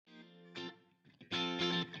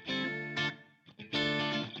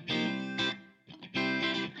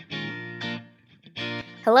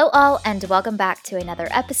Hello, all, and welcome back to another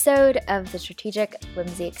episode of the Strategic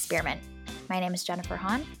Whimsy Experiment. My name is Jennifer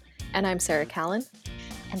Hahn. And I'm Sarah Callan.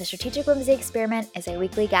 And the Strategic Whimsy Experiment is a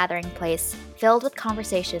weekly gathering place filled with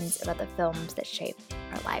conversations about the films that shape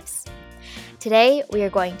our lives. Today, we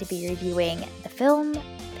are going to be reviewing the film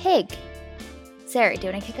Pig. Sarah, do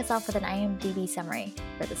you want to kick us off with an IMDb summary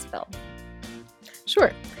for this film?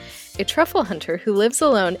 Sure. A truffle hunter who lives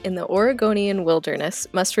alone in the Oregonian wilderness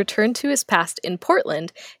must return to his past in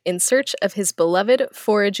Portland in search of his beloved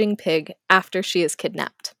foraging pig after she is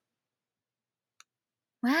kidnapped.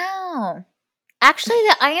 Wow. Actually,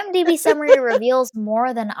 the IMDb summary reveals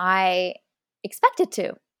more than I expected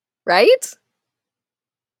to. Right? It's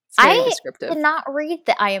very I descriptive. did not read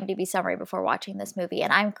the IMDb summary before watching this movie,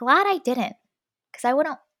 and I'm glad I didn't. Because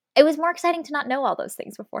it was more exciting to not know all those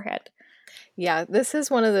things beforehand. Yeah, this is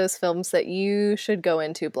one of those films that you should go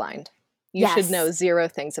into blind. You should know zero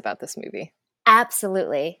things about this movie.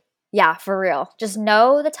 Absolutely. Yeah, for real. Just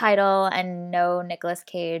know the title and know Nicolas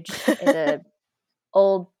Cage is a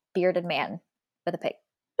old bearded man with a pig.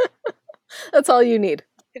 That's all you need.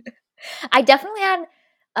 I definitely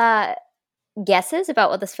had guesses about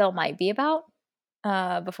what this film might be about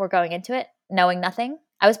before going into it, knowing nothing.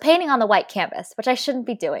 I was painting on the white canvas, which I shouldn't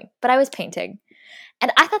be doing, but I was painting.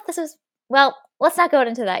 And I thought this was, well, let's not go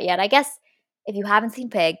into that yet. I guess if you haven't seen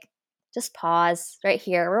Pig, just pause right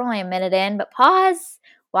here. We're only a minute in, but pause,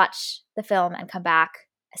 watch the film, and come back.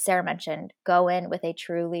 As Sarah mentioned, go in with a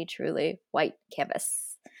truly, truly white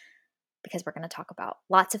canvas because we're going to talk about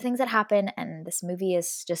lots of things that happen, and this movie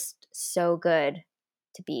is just so good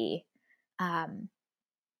to be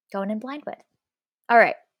going in blind with. All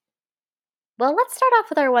right. Well, let's start off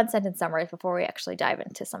with our one-sentence summaries before we actually dive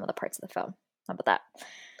into some of the parts of the film. How about that?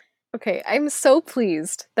 Okay, I'm so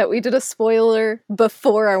pleased that we did a spoiler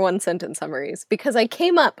before our one-sentence summaries because I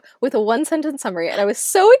came up with a one-sentence summary and I was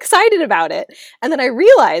so excited about it. And then I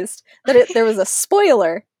realized that there was a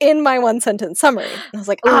spoiler in my one-sentence summary. And I was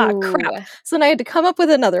like, crap. So then I had to come up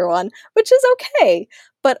with another one, which is okay.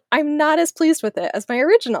 But I'm not as pleased with it as my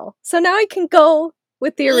original. So now I can go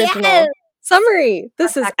with the original summary.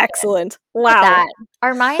 This is excellent. Wow.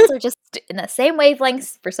 Our minds are just in the same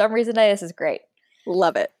wavelengths for some reason today. This is great.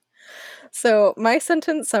 Love it. So my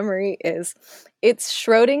sentence summary is, it's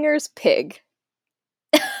Schrodinger's pig.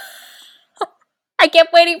 I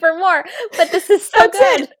kept waiting for more, but this is so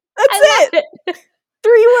good. That's it.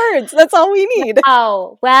 3 words. That's all we need.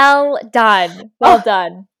 Oh, well done. Well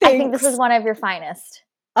done. Thanks. I think this is one of your finest.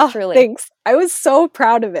 Truly. Thanks. I was so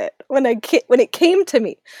proud of it when it came to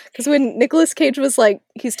me. Because when Nicolas Cage was like,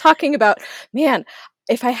 he's talking about, man,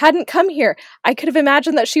 if I hadn't come here, I could have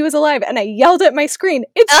imagined that she was alive. And I yelled at my screen,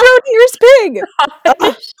 it's Schrodinger's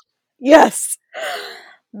pig! Yes.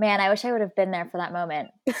 Man, I wish I would have been there for that moment.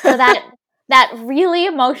 For that really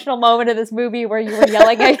emotional moment of this movie where you were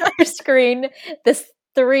yelling at your screen this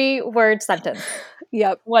 3-word sentence.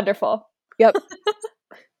 Yep. Wonderful. Yep.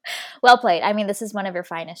 Well played. I mean, this is one of your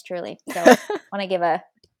finest, truly. So I want to give a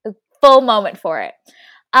full moment for it.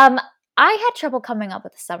 I had trouble coming up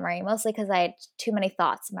with a summary, mostly because I had too many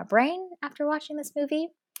thoughts in my brain after watching this movie.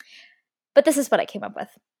 But this is what I came up with.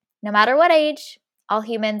 No matter what age, all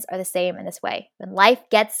humans are the same in this way. When life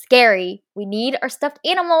gets scary, we need our stuffed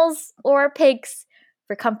animals or pigs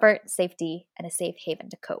for comfort, safety, and a safe haven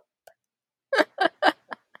to cope.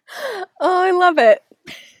 Oh, I love it.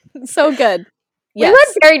 So good. Yes. We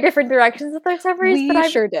went very different directions with our summaries, but I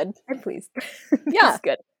sure did. I'm pleased. Yeah. It's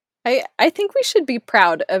good. I think we should be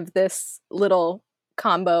proud of this little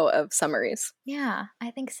combo of summaries. Yeah,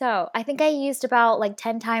 I think so. I think I used about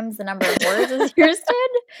 10 times the number of words as yours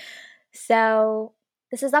did. So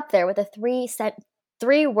this is up there with a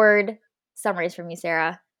 3-word summaries from you,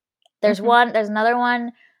 Sarah. There's another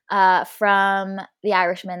one from The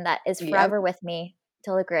Irishman that is forever with me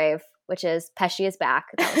till the grave, which is Pesci is back.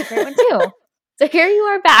 That was a great one too. So here you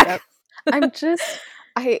are back. Yep. I'm just...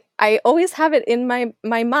 I always have it in my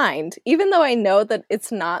mind, even though I know that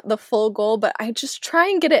it's not the full goal, but I just try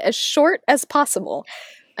and get it as short as possible.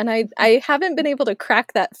 And I haven't been able to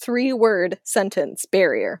crack that 3-word sentence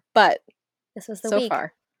barrier, but this was the so week.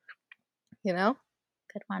 Far. You know?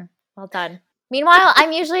 Good one. Well done. Meanwhile,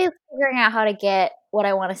 I'm usually figuring out how to get what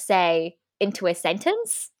I want to say into a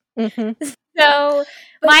sentence. Mm-hmm. So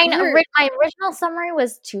my original summary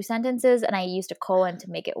was 2 sentences, and I used a colon to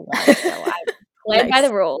make it 1. So I played by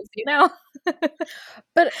the rules, you know?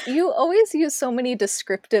 But you always use so many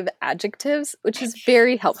descriptive adjectives, which is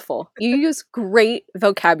very helpful. You use great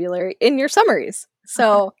vocabulary in your summaries.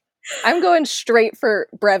 So I'm going straight for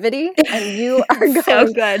brevity, and you are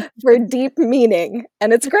going good for deep meaning,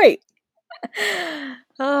 and it's great.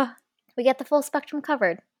 We We get the full spectrum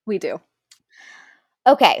covered. We do.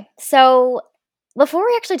 Okay, so before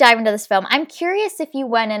we actually dive into this film, I'm curious if you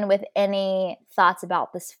went in with any thoughts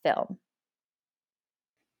about this film.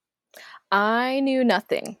 I knew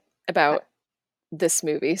nothing about this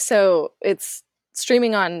movie. So it's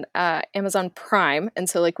streaming on Amazon Prime. And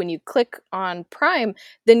so, like, when you click on Prime,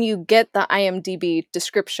 then you get the IMDb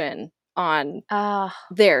description on Oh,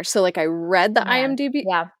 there. So, like, I read the man. IMDb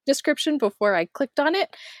Yeah. description before I clicked on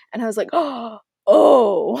it. And I was like,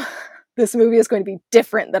 oh, this movie is going to be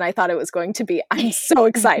different than I thought it was going to be. I'm so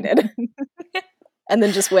excited. And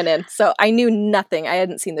then just went in. So I knew nothing. I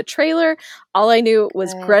hadn't seen the trailer. All I knew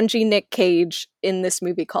was Good. grungy Nick Cage in this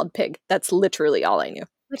movie called Pig. That's literally all I knew.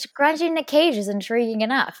 Which grungy Nick Cage is intriguing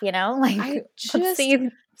enough, you know? Like, I let's just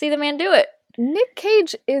see the man do it. Nick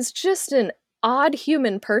Cage is just an odd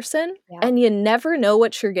human person, Yeah. and you never know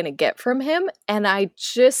what you're going to get from him, and I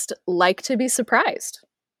just like to be surprised.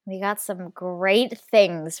 We got some great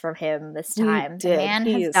things from him this time. The man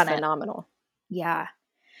He has is done it. phenomenal. Yeah.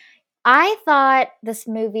 I thought this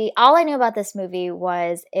movie, all I knew about this movie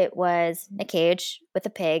was it was Nick Cage with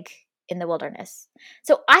a pig in the wilderness.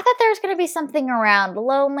 So I thought there was going to be something around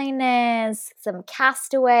loneliness, some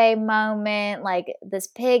castaway moment, like this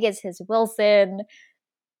pig is his Wilson.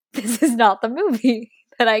 This is not the movie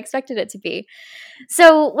that I expected it to be.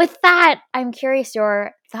 So with that, I'm curious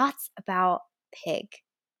your thoughts about Pig.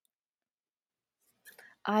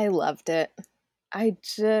 I loved it. I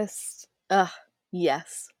just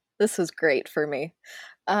yes. This was great for me.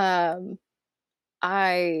 Um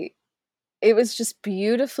I It was just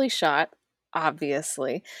beautifully shot,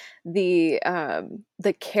 obviously.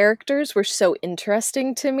 The characters were so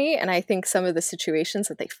interesting to me, and I think some of the situations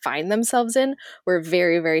that they find themselves in were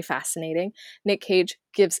very, very fascinating. Nick Cage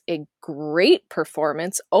gives a great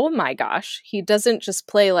performance. Oh my gosh, he doesn't just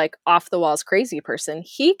play like off the walls crazy person.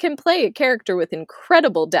 He can play a character with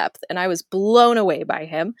incredible depth, and I was blown away by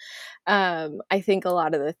him. I think a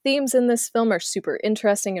lot of the themes in this film are super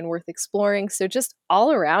interesting and worth exploring. So, just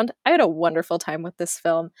all around, I had a wonderful time with this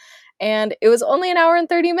film. And it was only an hour and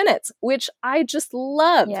 30 minutes, which I just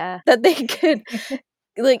love Yeah. that they could,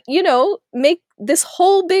 like, make this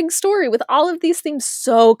whole big story with all of these themes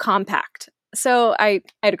so compact. So, I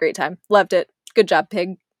had a great time. Loved it. Good job,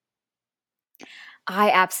 Pig. I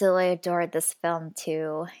absolutely adored this film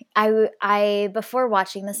too. I before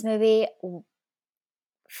watching this movie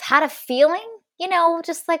had a feeling,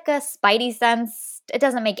 just like a spidey sense. It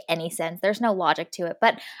doesn't make any sense. There's no logic to it,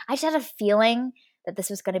 but I just had a feeling that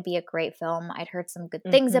this was going to be a great film. I'd heard some good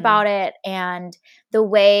things Mhm. about it, and the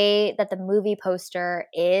way that the movie poster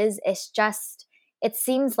is, it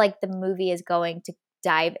seems like the movie is going to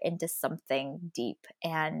dive into something deep,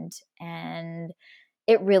 and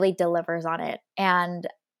it really delivers on it. And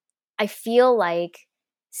I feel like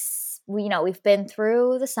we've been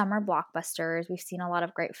through the summer blockbusters. We've seen a lot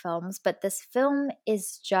of great films, but this film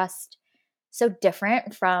is just so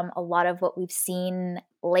different from a lot of what we've seen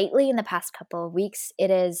lately in the past couple of weeks.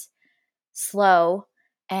 It is slow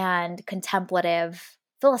and contemplative,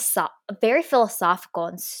 very philosophical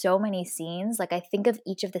in so many scenes. Like, I think of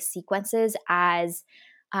each of the sequences as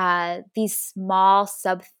these small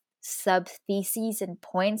sub theses and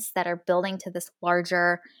points that are building to this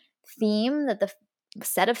larger theme, that the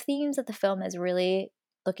set of themes that the film is really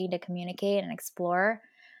looking to communicate and explore.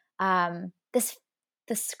 This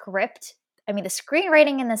the script, I mean, the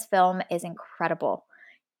screenwriting in this film is incredible.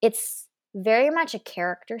 It's very much a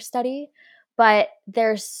character study, but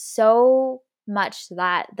there's so much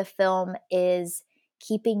that the film is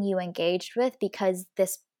keeping you engaged with, because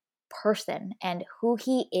this person and who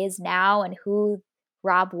he is now and who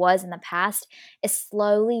Rob was in the past is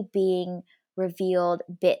slowly being revealed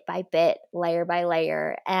bit by bit, layer by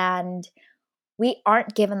layer. And we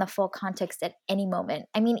aren't given the full context at any moment.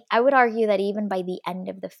 I mean, I would argue that even by the end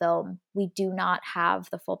of the film, we do not have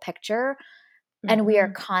the full picture, and we are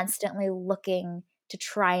Mhm. constantly looking to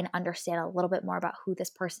try and understand a little bit more about who this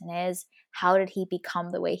person is. How did he become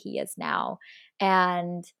the way he is now?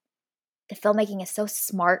 And the filmmaking is so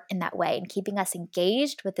smart in that way, and keeping us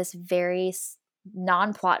engaged with this very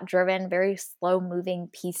non-plot driven, very slow moving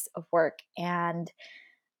piece of work. And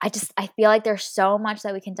I feel like there's so much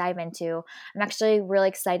that we can dive into. I'm actually really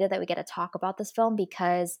excited that we get to talk about this film,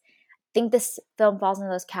 because I think this film falls into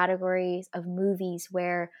those categories of movies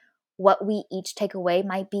where what we each take away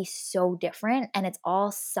might be so different, and it's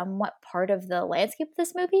all somewhat part of the landscape of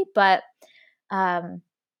this movie, but um,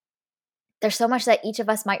 there's so much that each of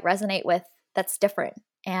us might resonate with that's different.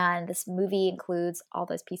 And this movie includes all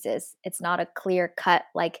those pieces. It's not a clear cut,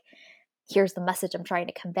 like, here's the message I'm trying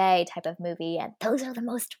to convey type of movie. And those are the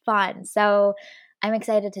most fun. So I'm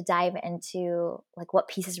excited to dive into like what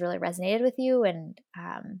pieces really resonated with you and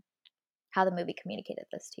how the movie communicated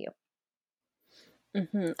this to you.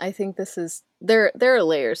 I think this is there are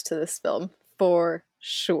layers to this film for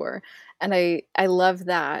sure. And I love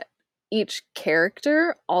that each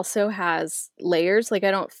character also has layers. Like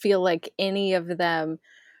I don't feel like any of them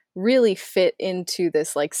really fit into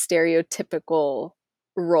this like stereotypical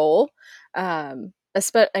role. I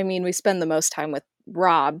mean, we spend the most time with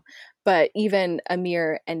Rob, but even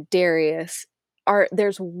Amir and Darius are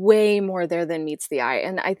there's way more there than meets the eye,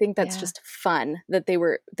 and I think that's Yeah. just fun that they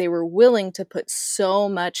were willing to put so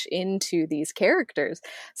much into these characters.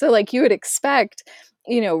 So like you would expect,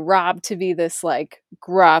 Rob to be this like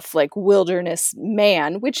gruff like wilderness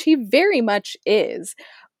man, which he very much is,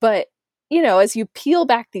 but as you peel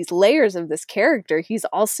back these layers of this character, he's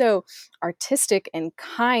also artistic and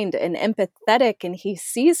kind and empathetic, and he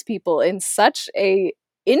sees people in such a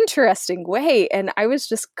interesting way. And I was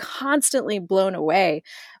just constantly blown away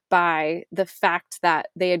by the fact that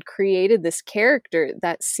they had created this character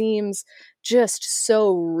that seems just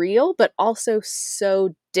so real, but also so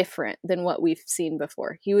different than what we've seen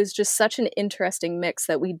before. He was just such an interesting mix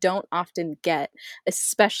that we don't often get,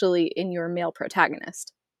 especially in your male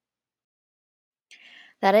protagonist.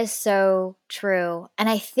 That is so true. And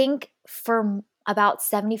I think for about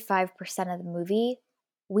 75% of the movie,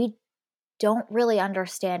 we don't really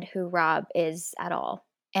understand who Rob is at all.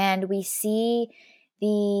 And we see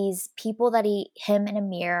these people that him and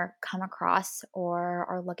Amir come across or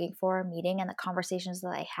are looking for a meeting and the conversations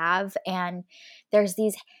that they have. And there's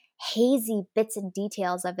these hazy bits and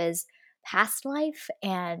details of his past life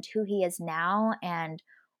and who he is now and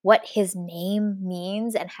what his name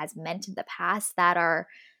means and has meant in the past that are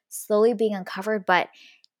slowly being uncovered. But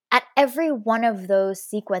at every one of those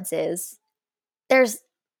sequences, there's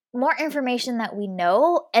more information that we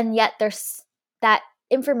know, and yet there's that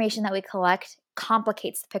information that we collect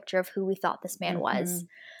complicates the picture of who we thought this man was,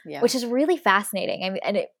 Yeah. which is really fascinating. I mean,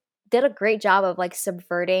 and it did a great job of like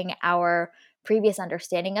subverting our previous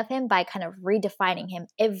understanding of him by kind of redefining him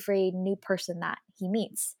every new person that he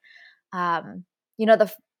meets. Um, you know,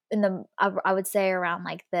 the in the I would say around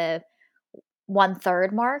like the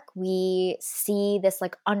 1/3 mark, we see this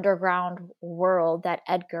like underground world that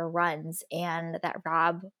Edgar runs and that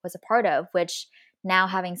Rob was a part of, which now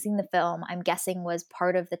having seen the film, I'm guessing was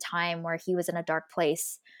part of the time where he was in a dark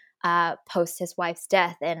place post his wife's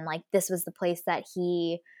death. And like this was the place that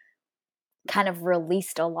he kind of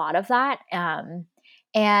released a lot of that.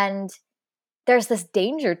 And there's this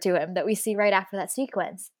danger to him that we see right after that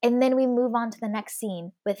sequence. And then we move on to the next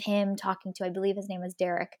scene with him talking to, I believe his name was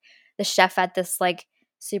Derek, the chef at this like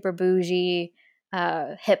super bougie,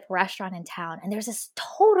 hip restaurant in town. And there's this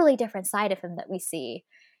totally different side of him that we see.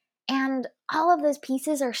 And all of those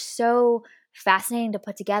pieces are so fascinating to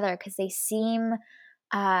put together because they seem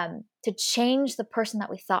to change the person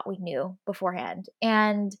that we thought we knew beforehand.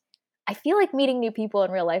 And I feel like meeting new people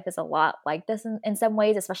in real life is a lot like this in some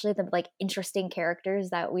ways, especially the like interesting characters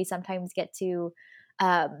that we sometimes get to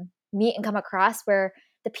meet and come across where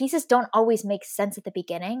the pieces don't always make sense at the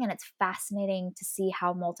beginning. And it's fascinating to see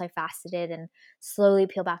how multifaceted and slowly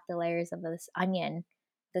peel back the layers of this onion,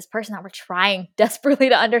 this person that we're trying desperately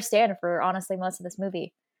to understand for honestly most of this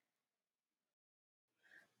movie.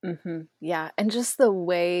 Yeah, and just the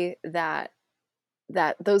way that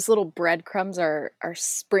those little breadcrumbs are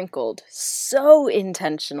sprinkled so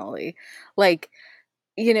intentionally. Like,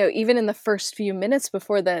 even in the first few minutes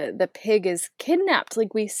before the pig is kidnapped,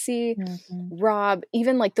 like we see Mhm. Rob,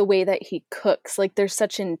 even like the way that he cooks, like there's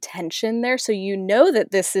such intention there. So you know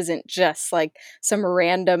that this isn't just like some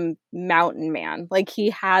random mountain man. Like he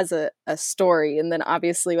has a story. And then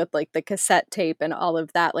obviously with like the cassette tape and all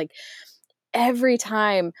of that, like every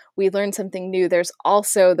time we learn something new, there's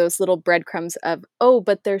also those little breadcrumbs of, oh,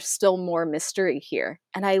 but there's still more mystery here.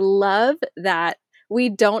 And I love that we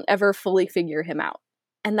don't ever fully figure him out.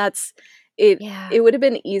 And that's it. Yeah. It would have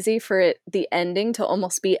been easy for the ending to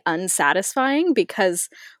almost be unsatisfying because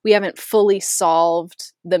we haven't fully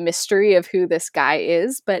solved the mystery of who this guy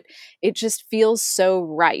is, but it just feels so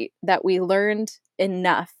right that we learned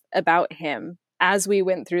enough about him as we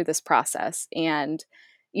went through this process. And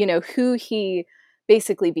who he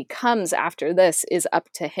basically becomes after this is up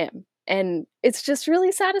to him. And it's just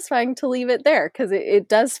really satisfying to leave it there because it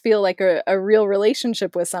does feel like a real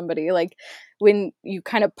relationship with somebody. Like when you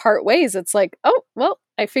kind of part ways, it's like, oh, well,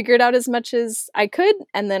 I figured out as much as I could.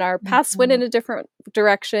 And then our paths went in Mhm. a different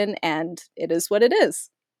direction, and it is what it is.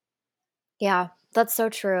 Yeah, that's so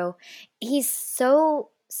true. He's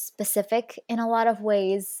so specific in a lot of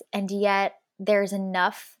ways, and yet there's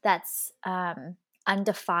enough that's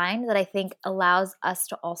undefined that I think allows us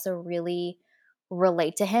to also really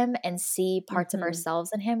relate to him and see parts of Mhm.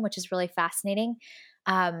 ourselves in him, which is really fascinating.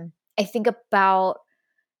 I think about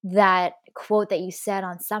that quote that you said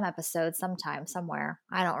on some episode sometime, somewhere.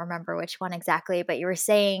 I don't remember which one exactly, but you were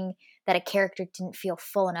saying that a character didn't feel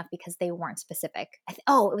full enough because they weren't specific.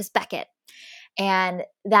 Oh, it was Beckett. And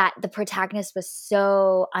that the protagonist was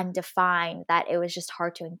so undefined that it was just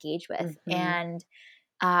hard to engage with. Mhm. And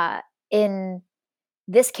in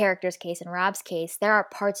this character's case, in Rob's case, there are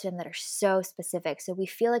parts of him that are so specific. So we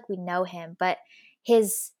feel like we know him, but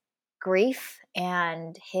his grief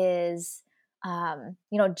and his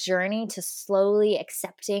journey to slowly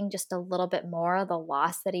accepting just a little bit more of the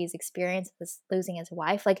loss that he's experienced with losing his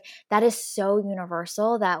wife, like that is so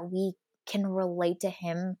universal that we can relate to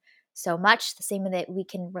him so much, the same way that we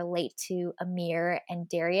can relate to Amir and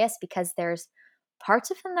Darius, because there's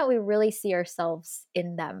parts of him that we really see ourselves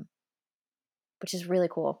in them, which is really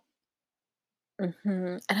cool.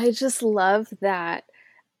 Mhm. And I just love that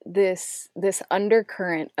this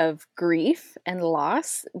undercurrent of grief and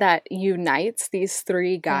loss that unites these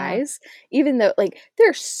three Yeah. guys, even though like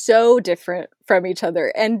they're so different from each other.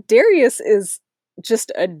 And Darius is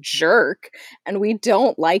just a jerk and we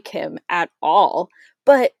don't like him at all.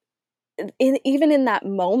 But even in that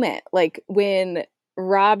moment, like when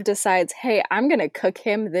Rob decides, "Hey, I'm going to cook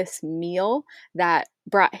him this meal that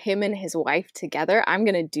brought him and his wife together. I'm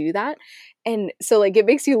going to do that." And so like it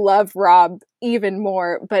makes you love Rob even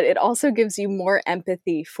more, but it also gives you more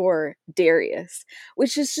empathy for Darius,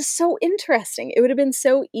 which is just so interesting. It would have been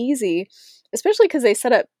so easy, especially cuz they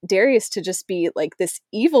set up Darius to just be like this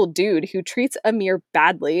evil dude who treats Amir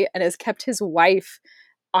badly and has kept his wife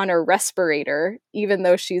on a respirator, even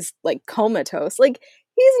though she's like comatose. Like,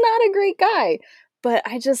 he's not a great guy. But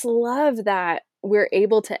I just love that we're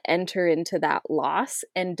able to enter into that loss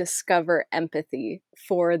and discover empathy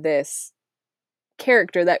for this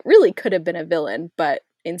character that really could have been a villain, but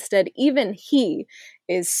instead, even he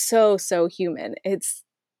is so, so human. It's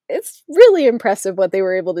really impressive what they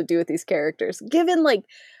were able to do with these characters, given like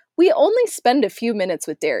we only spend a few minutes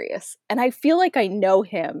with Darius, and I feel like I know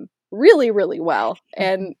him really, really well.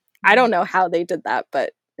 And I Mhm. don't know how they did that,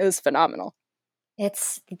 but it was phenomenal.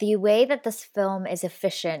 It's the way that this film is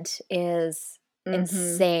efficient is Mhm.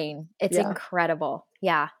 insane. It's Yeah. incredible.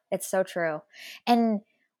 Yeah, it's so true. And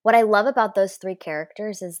what I love about those 3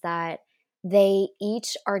 characters is that they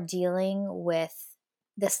each are dealing with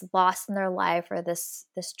this loss in their life or this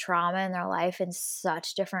trauma in their life in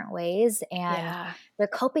such different ways, and Yeah. their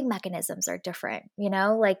coping mechanisms are different, you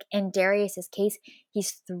know? Like in Darius's case,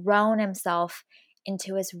 he's thrown himself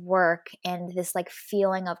into his work and this like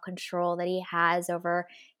feeling of control that he has over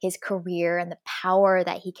his career and the power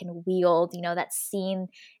that he can wield, that scene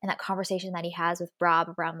and that conversation that he has with Rob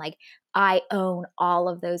around like I own all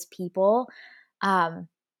of those people.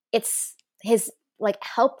 It's his like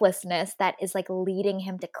helplessness that is like leading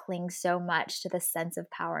him to cling so much to the sense of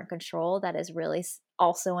power and control that is really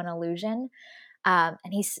also an illusion. And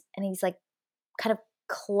he's like kind of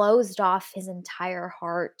closed off his entire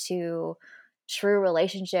heart to true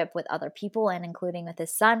relationship with other people and including with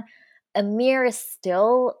his son. Amir is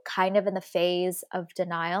still kind of in the phase of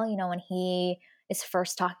denial, when he is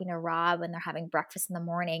first talking to Rob and they're having breakfast in the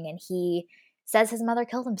morning and he says his mother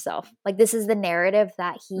killed himself. Like this is the narrative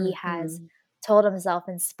that he has Mhm. told himself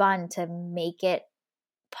and spun to make it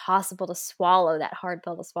possible to swallow that hard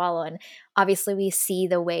pill to swallow. And obviously, we see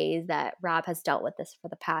the ways that Rob has dealt with this for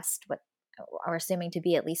the past, what are assuming to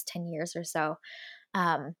be at least 10 years or so.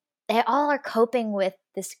 Um, they all are coping with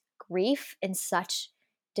this grief in such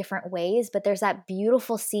different ways. But there's that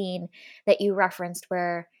beautiful scene that you referenced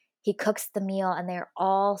where he cooks the meal and they're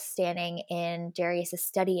all standing in Darius's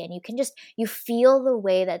study, and you feel the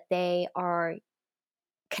way that they are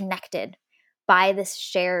connected by this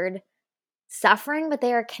shared suffering, but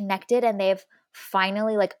they are connected and they've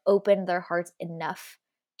finally like opened their hearts enough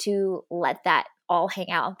to let that all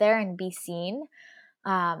hang out there and be seen.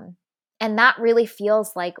 Um, and that really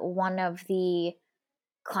feels like one of the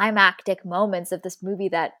climactic moments of this movie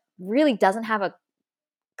that really doesn't have a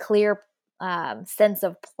clear sense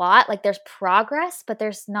of plot. Like there's progress, but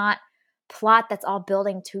there's not plot that's all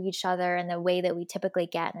building to each other in the way that we typically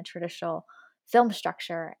get in a traditional film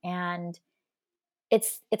structure. And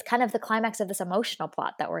it's kind of the climax of this emotional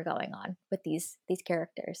plot that we're going on with these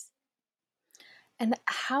characters. And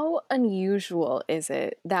how unusual is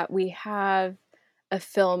it that we have a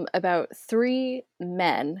film about three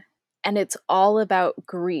men and it's all about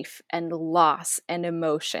grief and loss and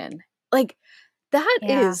emotion? Like, that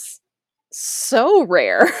Yeah. is so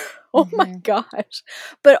rare. Oh my Mhm. gosh.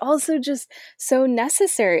 But also just so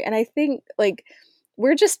necessary. And I think, like,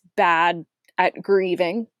 we're just bad at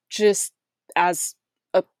grieving, just as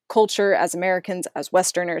a culture, as Americans, as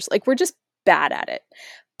Westerners. Like, we're just bad at it.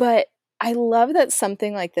 But I love that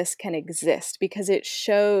something like this can exist because it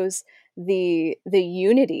shows the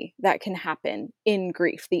unity that can happen in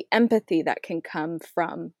grief, the empathy that can come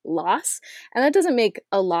from loss. And that doesn't make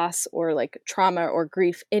a loss or like trauma or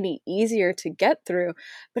grief any easier to get through.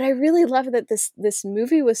 But I really love that this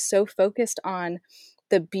movie was so focused on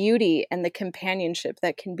the beauty and the companionship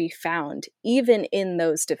that can be found even in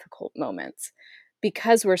those difficult moments,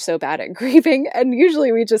 because we're so bad at grieving, and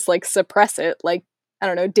usually we just like suppress it, like, I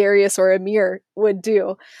don't know, Darius or Amir would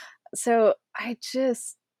do. So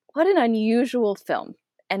what an unusual film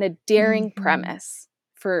and a daring premise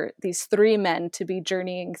for these three men to be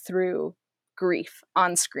journeying through grief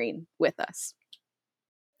on screen with us.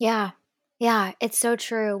 Yeah. Yeah, it's so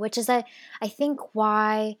true, which is I think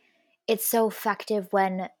why it's so effective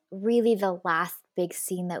when really the last big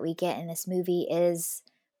scene that we get in this movie is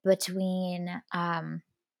between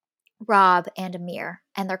Rob and Amir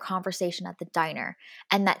and their conversation at the diner.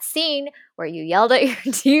 And that scene where you yelled at your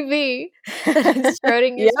TV that it's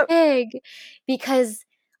Schrodinger's Yep. pig, because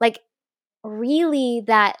like really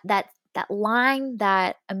that line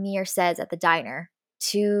that Amir says at the diner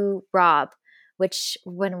to Rob, which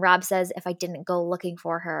when Rob says, if I didn't go looking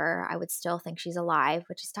for her, I would still think she's alive,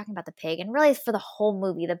 which is talking about the pig. And really for the whole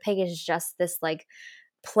movie, the pig is just this like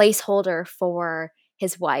placeholder for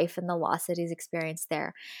his wife and the loss that he's experienced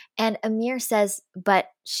there. And Amir says, but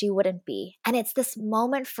she wouldn't be. And it's this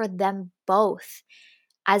moment for them both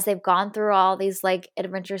as they've gone through all these like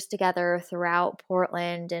adventures together throughout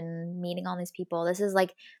Portland and meeting all these people. This is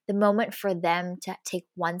like the moment for them to take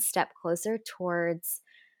one step closer towards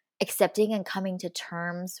accepting and coming to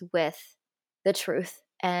terms with the truth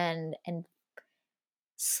and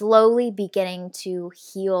slowly beginning to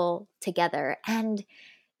heal together. And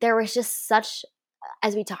there was just such,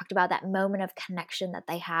 as we talked about, that moment of connection that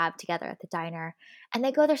they have together at the diner, and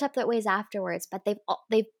they go their separate ways afterwards, but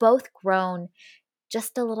they've both grown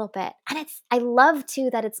just a little bit. And I love too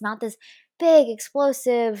that it's not this big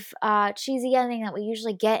explosive cheesy ending that we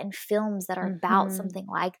usually get in films that are about something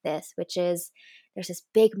like this, which is there's this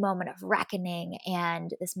big moment of reckoning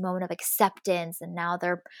and this moment of acceptance, and now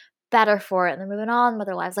they're better for it and they're moving on with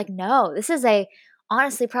their lives. Like, no, this is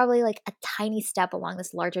honestly probably like a tiny step along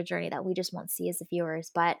this larger journey that we just won't see as the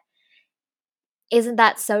viewers. But isn't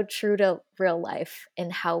that so true to real life in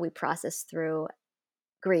how we process through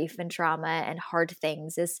grief and trauma and hard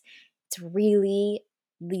things? It's really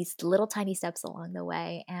these little tiny steps along the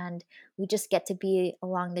way, and we just get to be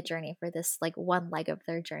along the journey for this like one leg of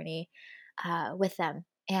their journey with them.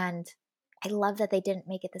 And I love that they didn't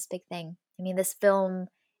make it this big thing. I mean, this film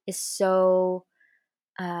is so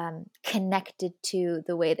connected to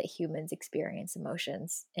the way that humans experience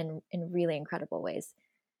emotions in really incredible ways.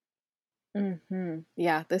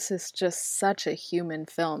 Yeah, this is just such a human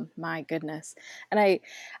film. My goodness. And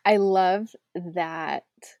I love that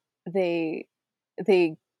they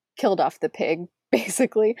they killed off the pig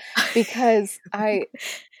basically, because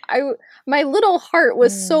my little heart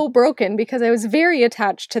was Mm. so broken because I was very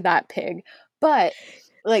attached to that pig. But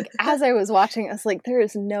like as I was watching, I was like, there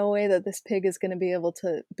is no way that this pig is going to be able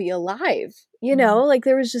to be alive. You know, Mhm. like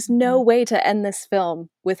there was just no Mhm. way to end this film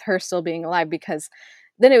with her still being alive, because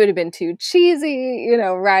then it would have been too cheesy, you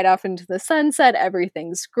know, right off into the sunset,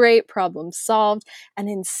 everything's great, problem solved. And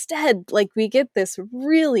instead, like, we get this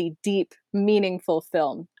really deep, meaningful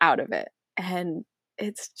film out of it. And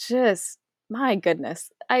it's just, my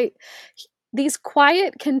goodness. These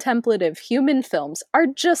quiet, contemplative human films are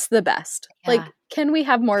just the best. Yeah, Like, can we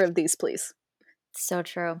have more of these, please? so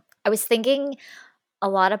true. I was thinking a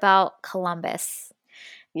lot about Columbus,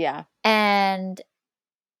 Yeah. and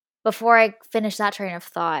before I finish that train of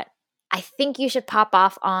thought, I think you should pop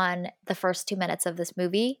off on the first 2 minutes of this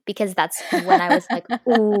movie, because that's when I was like,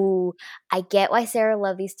 "Ooh, I get why Sarah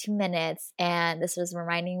loved these 2 minutes," and this was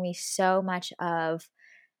reminding me so much of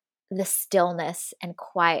the stillness and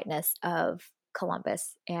quietness of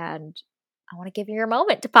Columbus, and I wanna give you your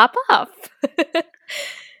moment to pop off.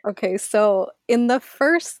 Okay, so in the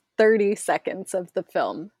first 30 seconds of the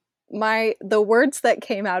film, the words that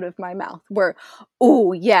came out of my mouth were,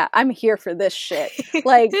 "Ooh, yeah, I'm here for this shit."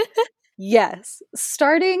 Like, yes,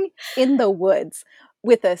 starting in the woods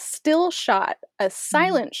with a still shot, a Mm.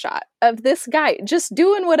 silent shot of this guy just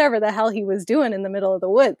doing whatever the hell he was doing in the middle of the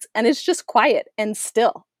woods, and it's just quiet and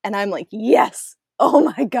still. And I'm like, "Yes. Oh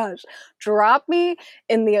my gosh. Drop me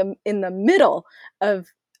in the middle of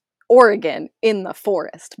Oregon in the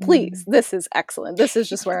forest. Please. Mm. This is excellent. This is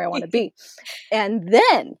just where I want to be." And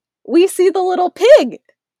then we see the little pig.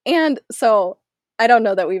 And so I don't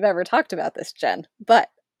know that we've ever talked about this, Jen, but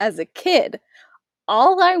as a kid,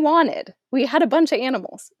 all I wanted, we had a bunch of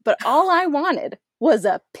animals, but all I wanted was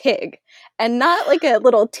a pig. And not like a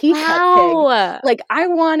little teacup pig. Wow. Like, I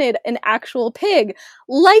wanted an actual pig,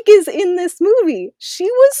 like is in this movie. She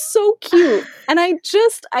was so cute. And I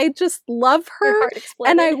just love Your her. heart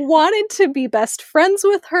And I exploded. wanted to be best friends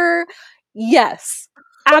with her. Yes,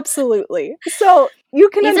 absolutely. So you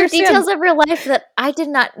can These are understand. details of real life that I did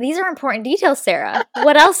not. These are important details, Sarah.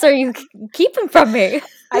 What else are you keeping from me?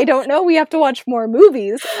 I don't know. We have to watch more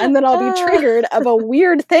movies, and then I'll be triggered of a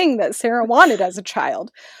weird thing that Sarah wanted as a child.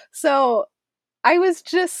 So I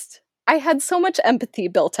had so much empathy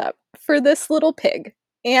built up for this little pig.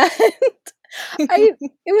 And it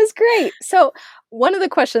was great. So one of the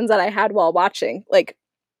questions that I had while watching, like,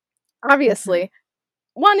 obviously,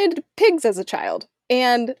 wanted pigs as a child.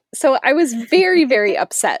 And so I was very, very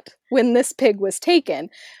upset when this pig was taken.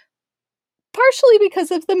 Partially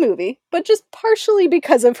because of the movie, but just partially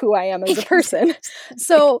because of who I am as a person.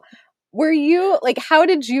 So, were you like, how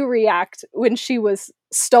did you react when she was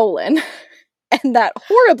stolen and that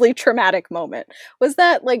horribly traumatic moment? Was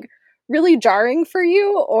that like really jarring for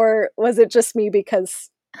you, or was it just me because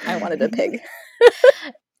I wanted a pig?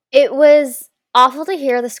 It was awful to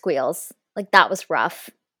hear the squeals. Like, that was rough.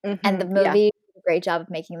 And the Yeah. movie did a great job of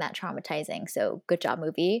making that traumatizing. So good job,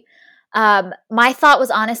 movie. My thought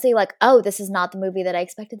was honestly like, oh, this is not the movie that I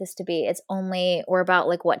expected this to be. We're about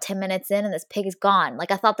like what, 10 minutes in and this pig is gone.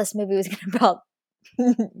 Like, I thought this movie was gonna be about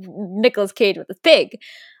Nicolas Cage with this pig.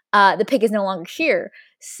 The pig is no longer here.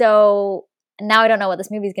 So now I don't know what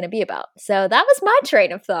this movie is gonna be about. So that was my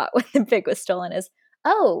train of thought when the pig was stolen is,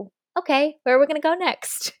 oh, okay, where are we gonna go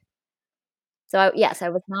next? So yes,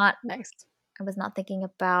 Nice. I was not thinking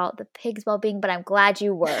about the pig's well-being, but I'm glad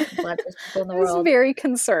you were. I'm glad there's people in the I was world very that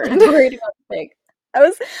concerned. are worried about the pig. I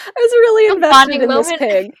was really A invested bonding in this moment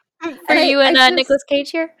pig. for And you I and just Nicolas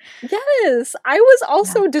Cage here? yes, I was Yeah.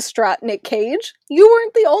 also distraught, Nick Cage. You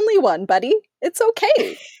weren't the only one, buddy. It's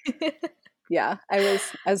okay. Yeah, I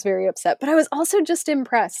was very upset, but I was also just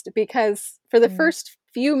impressed because for the Mm. first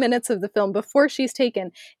few minutes of the film before she's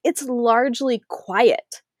taken, it's largely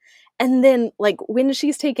quiet. And then like when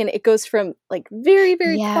she's taken, it goes from like very,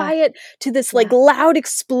 very Yeah, quiet to this like yeah, loud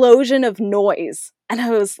explosion of noise. And I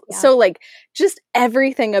was yeah. so like just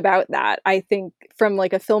everything about that, I think from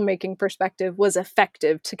like a filmmaking perspective was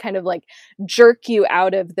effective to kind of like jerk you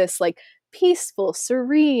out of this like peaceful,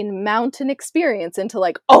 serene mountain experience into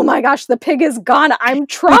like, oh my gosh, the pig is gone. I'm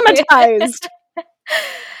traumatized.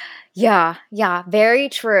 Yeah, yeah, very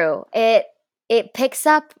true. It picks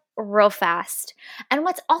up real fast. And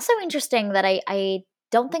what's also interesting that I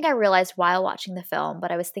don't think I realized while watching the film,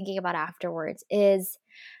 but I was thinking about afterwards is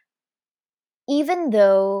even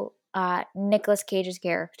though Nicolas Cage's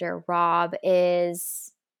character Rob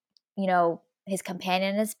is, his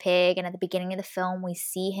companion is pig, and at the beginning of the film we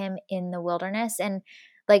see him in the wilderness, and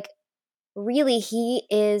like really he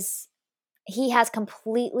has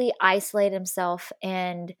completely isolated himself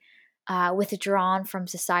and withdrawn from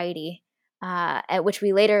society, at which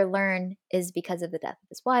we later learn is because of the death of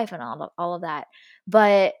his wife and all of that.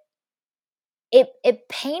 But it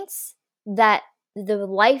paints that the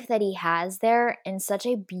life that he has there in such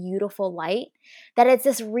a beautiful light that it's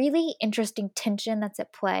this really interesting tension that's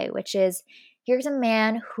at play, which is here's a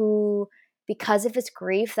man who, because of his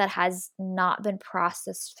grief that has not been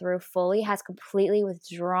processed through fully, has completely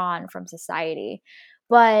withdrawn from society.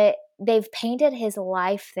 But they've painted his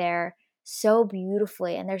life there so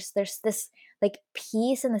beautifully, and there's this like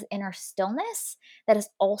peace and this inner stillness that is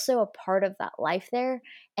also a part of that life there.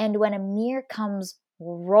 And when Amir comes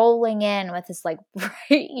rolling in with this like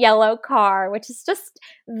bright yellow car, which is just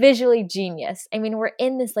visually genius. I mean, we're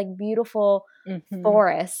in this like beautiful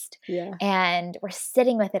forest Yeah. and we're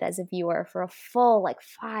sitting with it as a viewer for a full like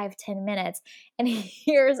 5-10 minutes. And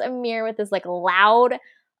here's Amir with this like loud,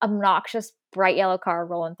 obnoxious, bright yellow car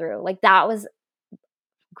rolling through. Like, that was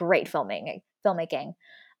great filmmaking.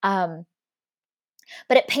 Um,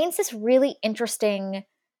 but it paints this really interesting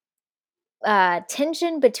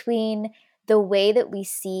tension between the way that we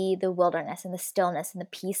see the wilderness and the stillness and the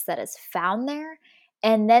peace that is found there,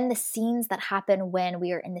 and then the scenes that happen when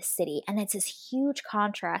we are in the city. And it's this huge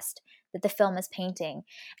contrast that the film is painting.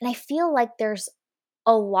 And I feel like there's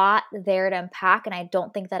a lot there to unpack, and I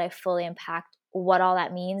don't think that I fully unpacked what all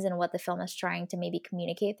that means and what the film is trying to maybe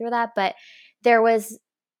communicate through that. But there was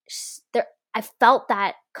there I felt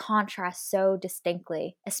that contrast so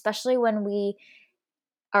distinctly, especially when we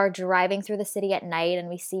are driving through the city at night and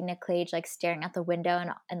we see Nick Cage like staring out the window,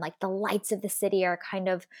 and like the lights of the city are kind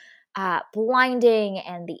of blinding,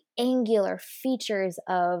 and the angular features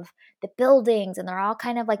of the buildings, and they're all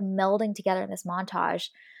kind of like melding together in this montage.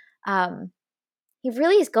 Um, he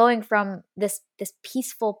really is going from this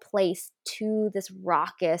peaceful place to this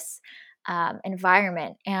raucous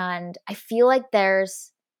environment, and I feel like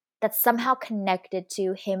that's somehow connected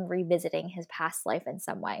to him revisiting his past life in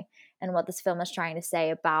some way, and what this film is trying to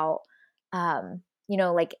say about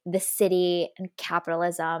like the city and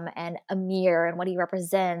capitalism and Amir and what he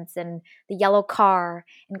represents and the yellow car,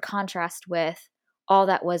 in contrast with all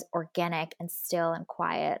that was organic and still and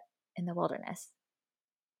quiet in the wilderness.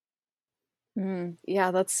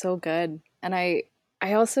 Yeah, that's so good. And I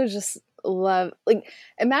also just love, like,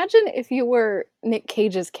 imagine if you were Nick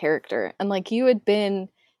Cage's character and like you had been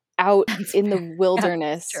out That's in the fair. Yeah, that's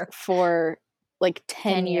wilderness true. for like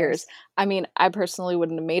 10 10 years. years. I mean, I personally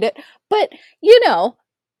wouldn't have made it, but you know,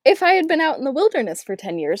 if I had been out in the wilderness for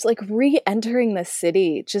 10 years, like re-entering the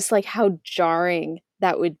city, just like how jarring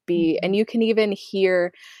that would be. And Mhm. you can even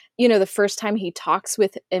hear, the first time he talks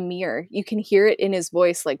with Amir, you can hear it in his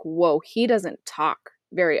voice like, whoa, he doesn't talk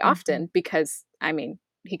very Mhm. often because, I mean,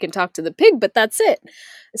 he can talk to the pig, but that's it.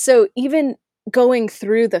 So even going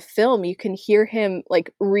through the film, you can hear him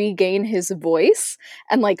like regain his voice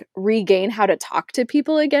and like regain how to talk to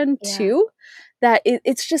people again, Yeah. too. That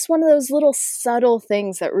it's just one of those little subtle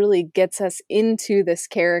things that really gets us into this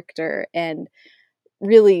character and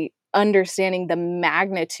really understanding the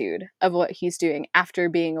magnitude of what he's doing after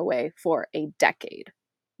being away for a decade.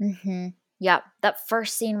 Mhm. Yep. That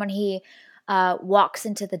first scene when he, walks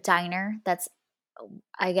into the diner, that's,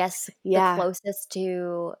 I guess, the Yeah. closest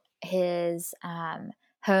to his,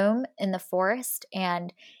 home in the forest,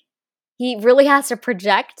 and he really has to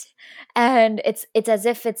project, and it's as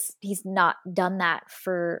if he's not done that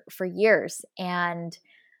for years, and,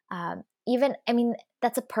 even I mean,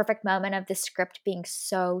 that's a perfect moment of the script being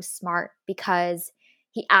so smart because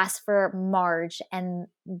he asks for Marge, and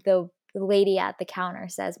the lady at the counter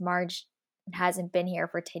says, "Marge hasn't been here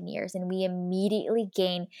for 10 years," and we immediately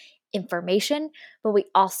gain information, but we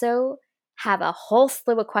also have a whole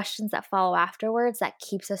slew of questions that follow afterwards that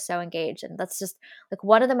keeps us so engaged, and that's just like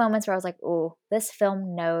one of the moments where I was like, "Ooh, this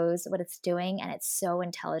film knows what it's doing, and it's so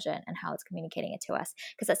intelligent in how it's communicating it to us."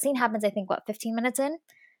 Because that scene happens, I think, what, 15 minutes in?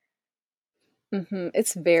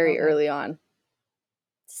 It's So very good. early on.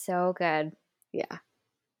 So good. Yeah.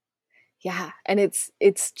 Yeah, and it's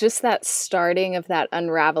just that starting of that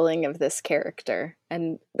unraveling of this character.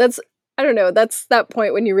 And that's, I don't know, that's that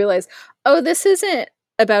point when you realize, "Oh, this isn't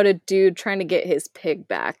about a dude trying to get his pig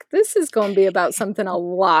back. This is going to be about something a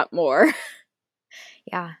lot more."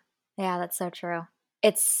 Yeah. Yeah, that's so true.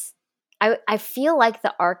 It's I feel like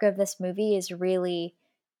the arc of this movie is really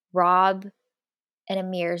Rob and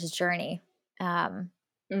Amir's journey, um,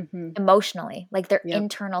 Mhm. emotionally. Like, their Yep.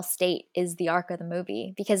 internal state is the arc of the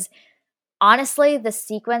movie because honestly, the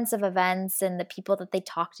sequence of events and the people that they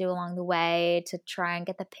talk to along the way to try and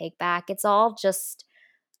get the pig back, it's all just,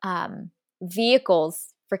 um,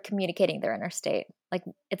 vehicles for communicating their inner state. Like,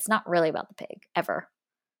 it's not really about the pig, ever.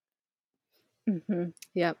 Mhm.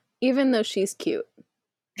 Yep. Even though she's cute,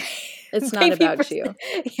 it's not Baby about person. you.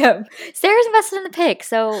 Yeah. Sarah's invested in the pig,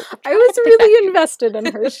 so we're I trying to get was the pig back. really invested in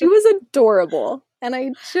her. She was adorable. And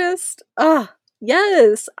I just,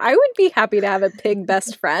 yes, I would be happy to have a pig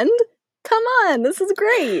best friend. Come on, this is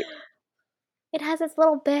great. It has its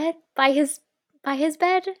little bed by his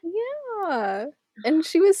bed. Yeah. And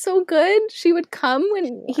she was so good. She would come She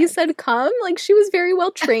when he was. said come. Like, she was very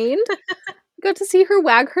well trained. Got to see her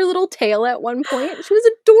wag her little tail at one point. She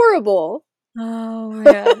was adorable. Oh,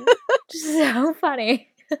 man. So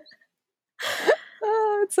funny.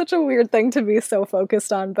 It's such a weird thing to be so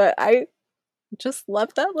focused on, but I just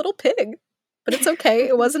loved that little pig. But it's okay.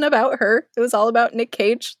 It wasn't about her. It was all about Nick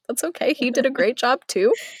Cage. That's okay. He did a great job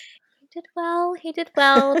too. He did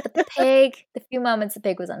well, but the few moments the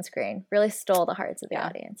pig was on screen really stole the hearts of the Yeah.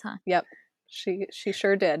 audience, huh? Yep. She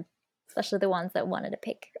sure did. Especially the ones that wanted a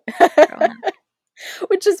pig growing up.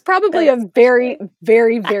 Which is probably a very, Especially.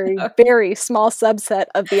 very, I very, know. very small subset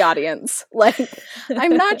of the audience. Like,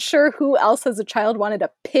 I'm not sure who else as a child wanted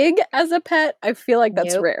a pig as a pet. I feel like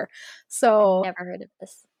that's Nope. rare. I've So, never heard of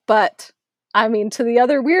this. but I mean, to the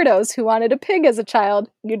other weirdos who wanted a pig as a child,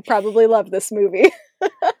 you'd probably love this movie.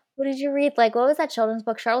 What did you read? Like, what was that children's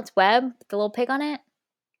book? Charlotte's Web? With the little pig on it?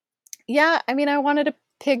 Yeah, I mean, I wanted a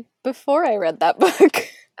pig before I read that book. Oh, okay.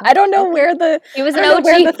 He was I an don't know where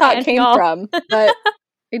the OG thought fan, came y'all. from, but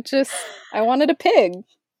I wanted a pig.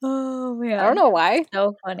 Oh, I don't man. know why.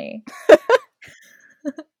 So funny.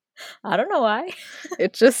 I don't know why.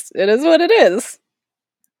 It is what it is.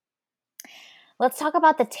 Let's talk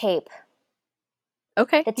about the tape.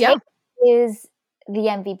 Okay. The Yeah. tape is the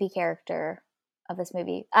MVP character of this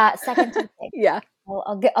movie. Second to the tape. Yeah.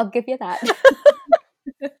 I'll give you that.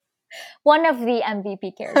 One of the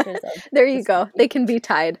MVP characters of There you this go. movie. They can be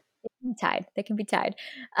tied. They can be tied.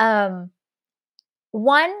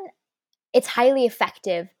 One, it's highly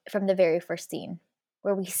effective from the very first scene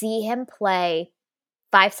where we see him play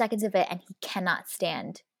 5 seconds of it and he cannot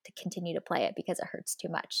stand to continue to play it because it hurts too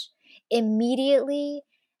much. Immediately,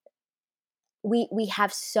 we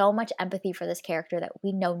have so much empathy for this character that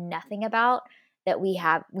we know nothing about, that we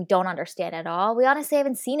don't understand at all. We honestly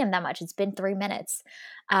haven't seen him that much. It's been 3 minutes.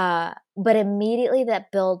 But immediately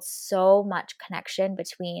that builds so much connection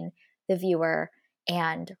between the viewer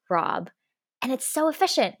and Rob. And it's so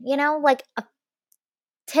efficient, like a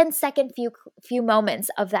 10-second few moments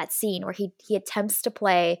of that scene where he attempts to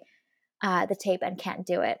play the tape and can't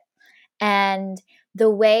do it. And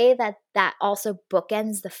the way that also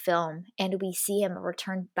bookends the film and we see him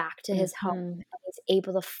return back to his home Mhm. and he's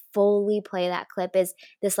able to fully play that clip is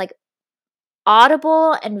this like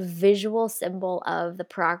audible and visual symbol of the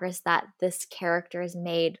progress that this character has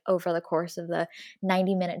made over the course of the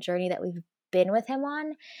 90-minute journey that we've been with him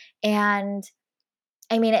on. And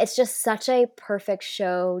I mean, it's just such a perfect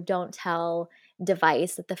show, don't tell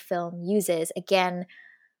device that the film uses. Again,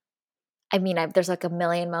 I mean, there's like a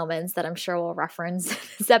million moments that I'm sure we'll reference in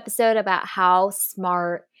this episode about how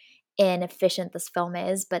smart and efficient this film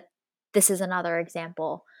is, but this is another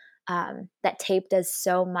example that tape does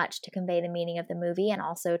so much to convey the meaning of the movie and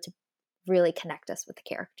also to really connect us with the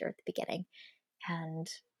character at the beginning. And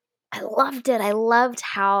I loved it. I loved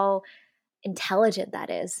how intelligent that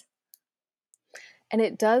is. And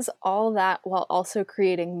it does all that while also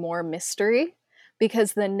creating more mystery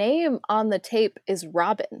because the name on the tape is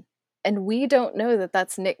Robin. And we don't know that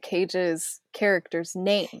that's Nick Cage's character's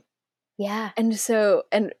name. Yeah, And so,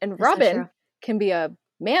 and that's so Robin true. can be a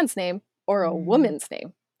man's name or a Mm-hmm. woman's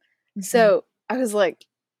name. Mm-hmm. So I was like,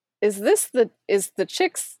 is the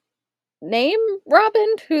chick's name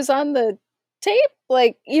Robin who's on the tape?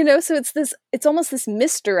 Like, so it's almost this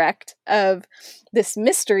misdirect of this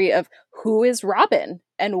mystery of who is Robin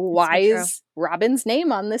and That's why so true. is Robin's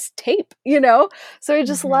name on this tape, So I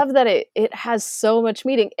just Mm-hmm. love that it has so much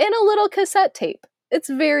meaning in a little cassette tape. It's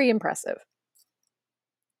very impressive.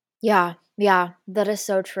 Yeah, yeah, that is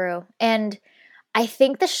so true. And I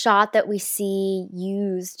think the shot that we see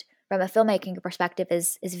used from a filmmaking perspective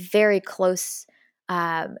is very close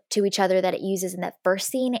to each other that it uses in that first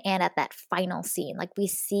scene and at that final scene. Like we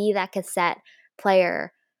see that cassette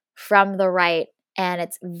player from the right, and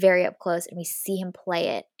it's very up close, and we see him play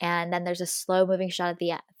it. And then there's a slow moving shot at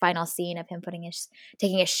the final scene of him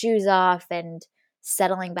taking his shoes off and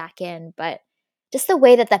settling back in. But just the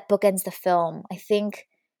way that bookends the film, I think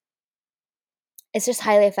it's just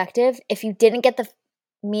highly effective. If you didn't get the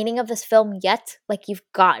meaning of this film yet, like, you've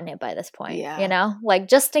gotten it by this point, Yeah. Like,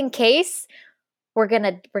 just in case, we're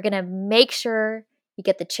gonna make sure you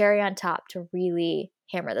get the cherry on top to really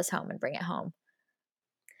hammer this home and bring it home.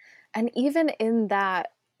 And even in that,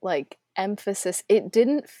 like, emphasis, it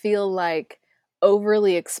didn't feel like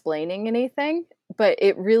overly explaining anything, but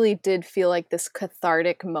it really did feel like this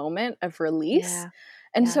cathartic moment of release. Yeah,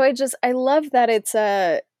 And yeah. so I love that it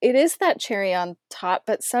is that cherry on top,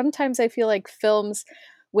 but sometimes I feel like films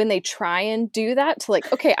when they try and do that to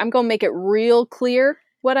like, okay, I'm going to make it real clear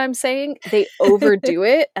what I'm saying, they overdo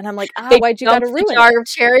it and I'm like, They why'd you got dump to the ruin it? jar of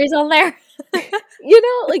cherries on there.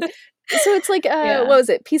 Like so it's like Yeah. what was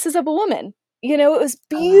it? Pieces of a Woman. It was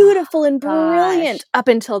Oh, beautiful and gosh. brilliant up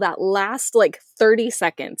until that last like 30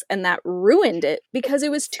 seconds and that ruined it because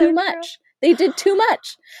it was too So true. much. They did too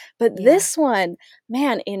much. But Yeah. this one,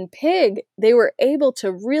 man, in Pig, they were able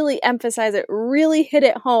to really emphasize it, really hit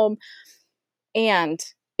it home, and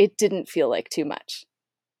it didn't feel like too much,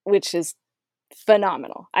 which is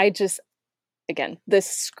phenomenal. Again, this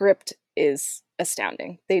script is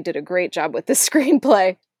astounding. They did a great job with the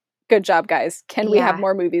screenplay. Good job, guys. Can we have Yeah.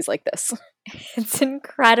 more movies like this? It's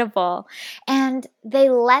incredible. And they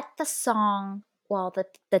let the song, well,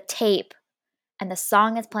 the tape, and the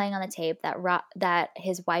song is playing on the tape that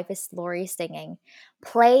his wife is Lori singing,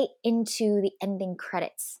 play into the ending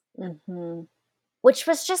credits, Mm-hmm. which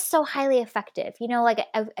was just so highly effective. Like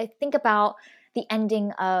I think about the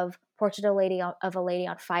ending of Portrait of a Lady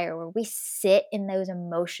on Fire, where we sit in those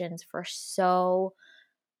emotions for so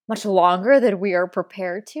much longer than we are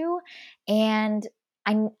prepared to. And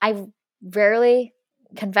I rarely,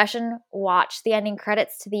 confession, watch the ending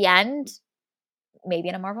credits to the end. Maybe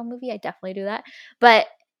in a Marvel movie, I definitely do that. But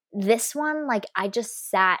this one, like, I just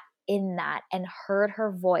sat in that and heard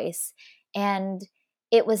her voice. And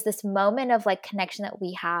it was this moment of like connection that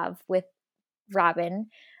we have with Robin,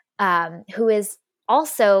 who is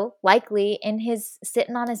also likely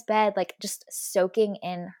sitting on his bed, like just soaking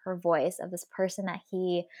in her voice of this person that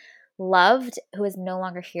he loved, who is no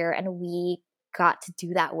longer here, and we got to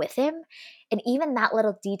do that with him. And even that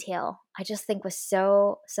little detail, I just think was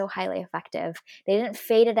so highly effective. They didn't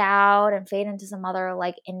fade it out and fade into some other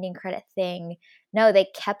like ending credit thing. No, they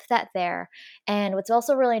kept that there. And what's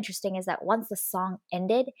also really interesting is that once the song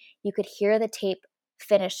ended, you could hear the tape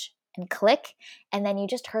finish and click, and then you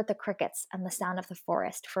just heard the crickets and the sound of the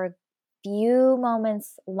forest for a few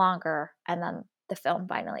moments longer, and then the film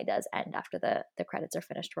finally does end after the credits are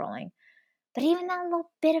finished rolling. But even that little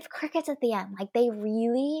bit of crickets at the end, like they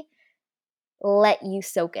really let you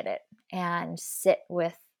soak in it and sit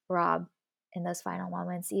with Rob in those final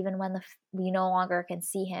moments, even when we no longer can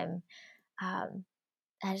see him. I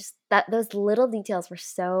just that those little details were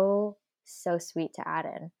so sweet to add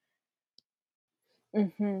in.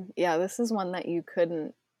 Yeah, this is one that you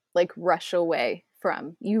couldn't like rush away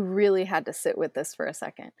from. You really had to sit with this for a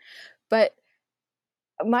second. But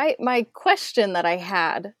my question that I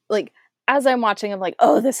had, like as I'm watching, I'm like,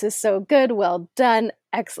 oh, this is so good, well done,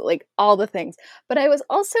 excellent, like all the things. But I was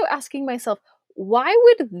also asking myself, why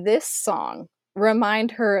would this song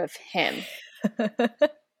remind her of him?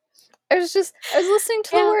 I was listening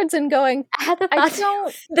to the Yeah, words and going, I had the I thought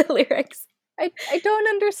don't the lyrics. I don't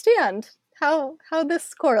understand how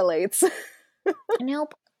this correlates.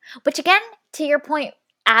 Nope. Which again, to your point,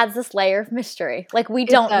 adds this layer of mystery. Like we It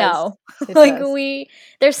don't does. know. It Like does.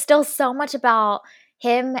 there's still so much about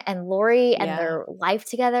him and Lori and Yeah. their life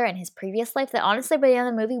together and his previous life that honestly by the end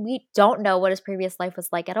of the movie we don't know what his previous life was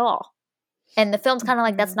like at all. And the film's kind of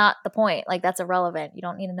like that's Mhm. not the point. Like that's irrelevant. You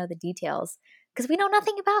don't need to know the details because we know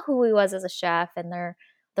nothing about who he was as a chef and their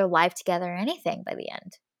life together or anything by the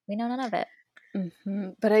end. We know none of it.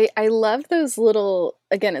 But I love those little,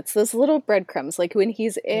 again, it's those little breadcrumbs, like when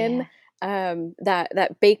he's in Yeah.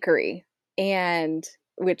 that bakery, and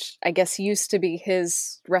which I guess used to be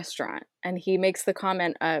his restaurant, and he makes the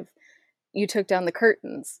comment of, "You took down the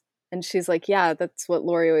curtains," and she's like, "Yeah, that's what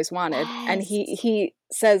Lori always wanted," and Yes. he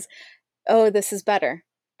says, "Oh, this is better."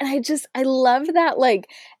 And I love that like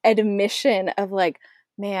admission of like,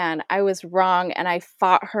 man, I was wrong and I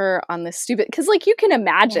fought her on this stupid, cuz like you can Yeah.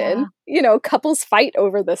 imagine, couples fight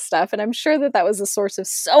over this stuff, and I'm sure that that was a source of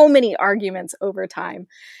so many arguments over time.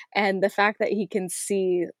 And the fact that he can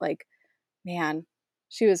see like, man,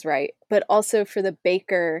 she was right. But also for the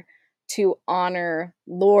baker to honor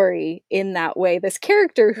Lori in that way, this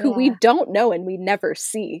character who we Yeah. don't know and we never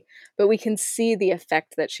see, but we can see the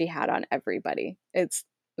effect that she had on everybody. It's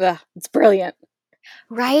brilliant.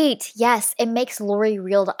 Right. Yes. It makes Lori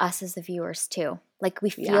real to us as the viewers too. Like we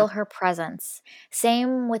Yeah. feel her presence.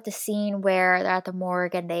 Same with the scene where they're at the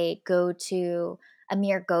morgue and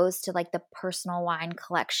Amir goes to like the personal wine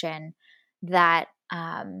collection that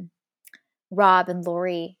Rob and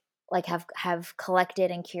Lori like have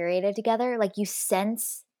collected and curated together. Like you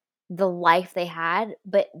sense the life they had,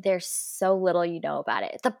 but there's so little you know about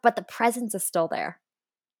it. But the presence is still there.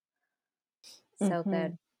 So Hmm.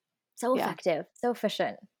 good. So Yeah. effective, so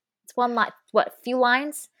efficient. It's one line, what, few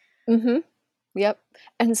lines? Hmm. Yep.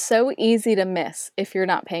 And so easy to miss if you're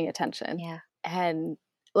not paying attention. Yeah. And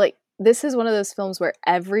like this is one of those films where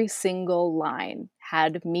every single line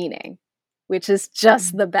had meaning, which is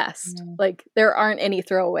just the best. Mhm. Like there aren't any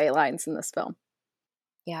throwaway lines in this film.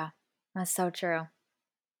 Yeah, that's so true.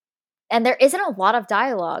 And there isn't a lot of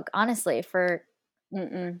dialogue, honestly, for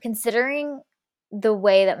Mm-mm. considering the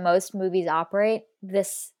way that most movies operate,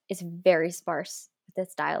 this is very sparse with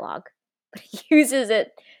this dialogue, but he uses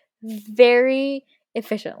it very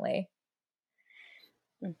efficiently.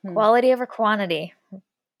 Mhm. Quality over quantity.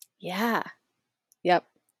 Yeah. Yep.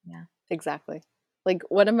 Yeah. Exactly. Like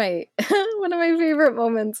one of my one of my favorite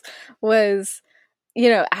moments was,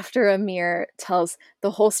 after Amir tells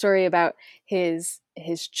the whole story about his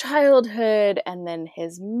childhood and then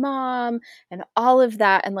his mom and all of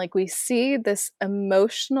that, and like we see this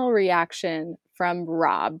emotional reaction from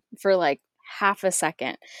Rob for like half a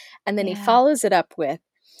second, and then he Yeah. follows it up with,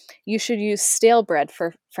 "You should use stale bread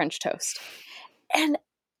for French toast." And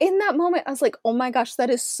in that moment, I was like, "Oh my gosh, that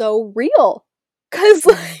is so real." 'Cause,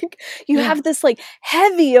 Mhm. like, you Yeah. have this, like,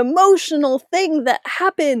 heavy emotional thing that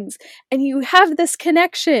happens, and you have this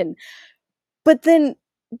connection, but then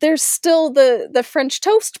there's still the French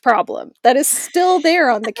toast problem that is still there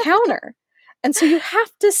on the counter, and so you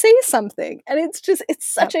have to say something, and it's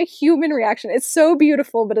such Yep. a human reaction. It's so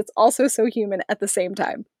beautiful, but it's also so human at the same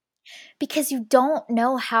time. Because you don't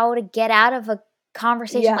know how to get out of a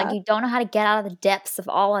conversation, like, Yeah. you don't know how to get out of the depths of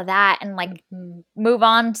all of that and, like, Mhm. move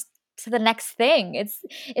on to the next thing. It's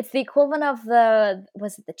the equivalent of the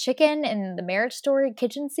was it the chicken in the Marriage Story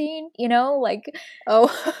kitchen scene, you know? Like, Oh.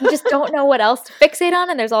 you just don't know what else to fixate on,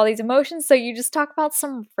 and there's all these emotions, so you just talk about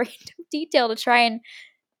some random detail to try and,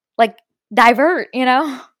 like, divert, you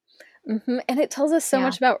know? And it tells us so Yeah.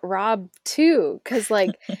 much about Rob too, because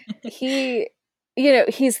like he,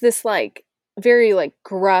 he's this like very like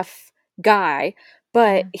gruff guy,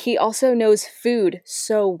 but Mhm. he also knows food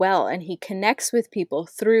so well and he connects with people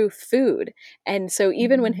through food. And so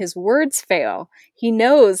even when Mhm. his words fail, he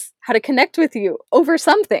knows how to connect with you over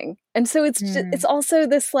something. And so it's Mm. also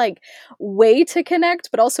this like way to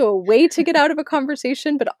connect, but also a way to get out of a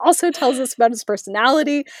conversation, but also tells us about his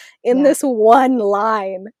personality in Yeah. this one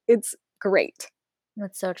line. It's great.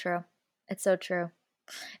 That's so true. It's so true.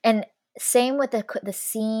 And same with the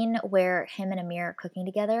scene where him and Amir are cooking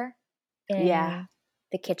together Yeah. in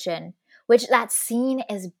the kitchen, which that scene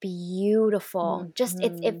is beautiful. Just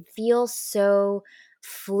it Mhm. feels so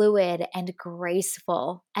fluid and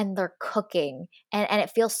graceful, and they're cooking, and it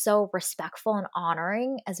feels so respectful and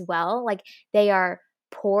honoring as well. Like they are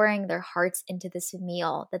pouring their hearts into this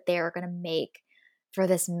meal that they are going to make for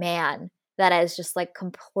this man that has just like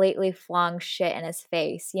completely flung shit in his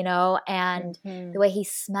face, you know? And the Mhm. way he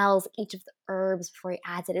smells each of the herbs before he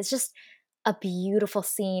adds it. It's just a beautiful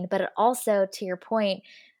scene, but it also, to your point,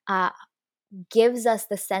 uh, gives us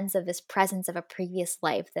the sense of this presence of a previous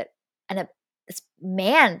life that and this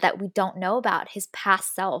man that we don't know about, his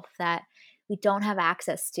past self that we don't have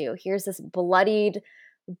access to. Here's this bloodied,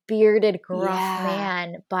 bearded, gruff Yeah.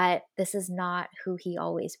 man, but this is not who he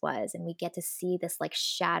always was, and we get to see this like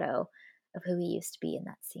shadow of who he used to be in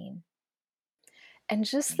that scene. And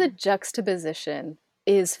just the Yeah. juxtaposition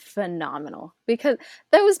is phenomenal because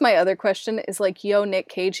that was my other question is like, yo, Nick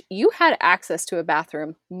Cage, you had access to a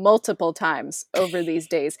bathroom multiple times over these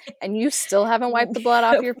days and you still haven't wiped the blood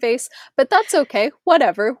off your face, but that's okay.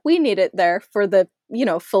 Whatever. We need it there for the,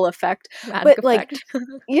 full effect. Dramatic But like, effect.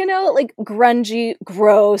 like grungy,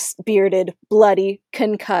 gross, bearded, bloody,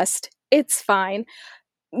 concussed, it's fine.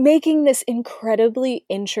 Making this incredibly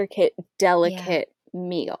intricate, Yeah. delicate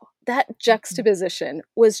meal. That Mhm. juxtaposition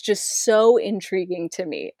was just so intriguing to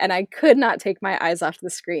me, and I could not take my eyes off the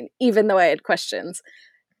screen, even though I had questions.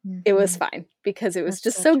 It was Mhm. fine because it was That's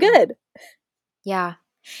just so so true. good. Yeah.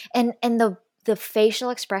 And the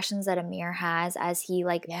facial expressions that Amir has as he,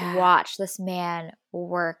 like, Yeah. watched this man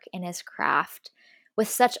work in his craft with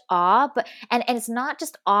such awe, but and it's not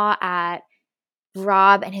just awe at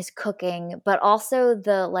Rob and his cooking, but also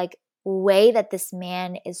the, like, way that this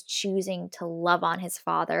man is choosing to love on his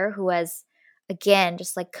father who has, again,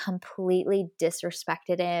 just, like, completely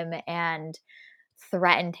disrespected him and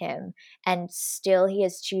threatened him, and still he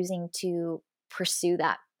is choosing to pursue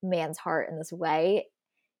that man's heart in this way.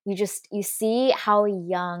 You see how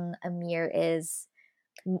young Amir is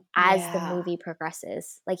as the Yeah. movie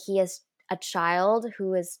progresses. Like, he is a child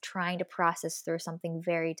who is trying to process through something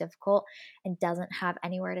very difficult and doesn't have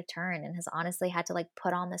anywhere to turn, and has honestly had to, like,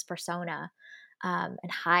 put on this persona,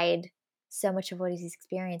 and hide so much of what he's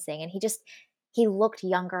experiencing, and he looked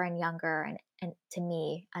younger and younger, and to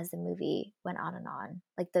me, as the movie went on and on,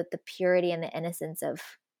 like, the purity and the innocence of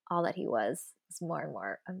all that he was more and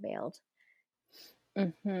more unveiled.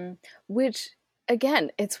 Mhm. Which,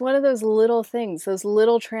 again, it's one of those little things, those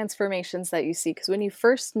little transformations that you see. Because when you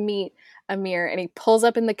first meet Amir and he pulls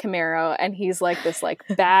up in the Camaro and he's like this like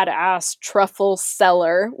badass truffle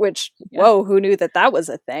seller, which, Yeah. whoa, who knew that that was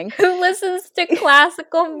a thing? Who listens to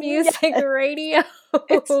classical music Yes, radio?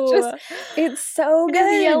 it's so In his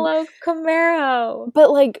good. yellow Camaro. But,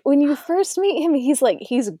 like, when you first meet him,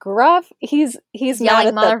 he's gruff, he's He's mad yelling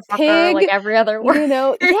at the "motherfucker" like pig, every other word.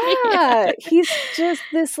 Yeah, Yeah. he's just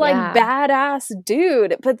this, like, Yeah. badass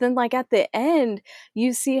dude, but then, like, at the end,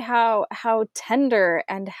 you see how tender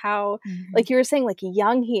and how Mhm. like you were saying, like,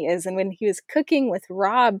 young he is, and when he was cooking with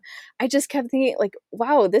Rob, I just kept thinking, like,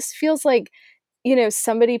 "Wow, this feels like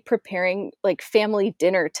somebody preparing like family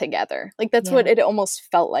dinner together. Like that's what Yeah. it almost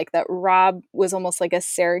felt like that Rob was almost like a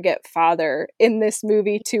surrogate father in this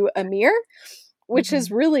movie to Amir, which is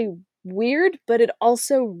Mhm. really weird, but it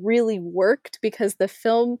also really worked because the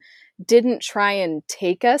film didn't try and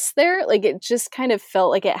take us there. Like it just kind of felt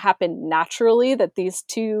like it happened naturally that these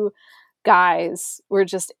two guys were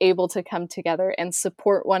just able to come together and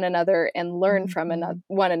support one another and learn from Mhm.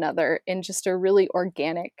 one another in just a really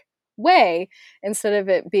organic way instead of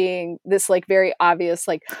it being this like very obvious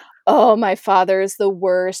like oh my father is the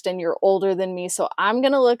worst and you're older than me so I'm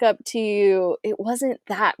going to look up to you. It wasn't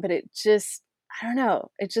that, but it just I don't know,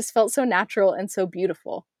 it just felt so natural and so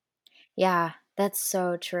beautiful. Yeah. That's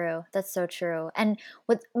so true. That's so true. And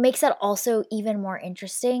what makes it also even more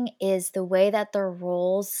interesting is the way that their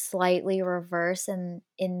roles slightly reverse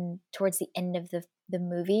in towards the end of the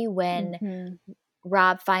movie when Hmm.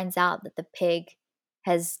 Rob finds out that the pig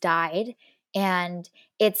has died, and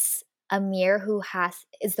it's Amir who has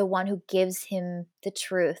is the one who gives him the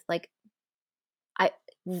truth. Like I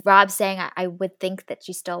Rob saying, I would think that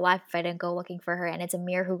she's still alive if I didn't go looking for her, and it's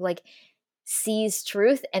Amir who, like, sees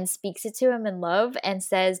truth and speaks it to him in love and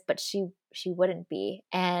says, "But she wouldn't be."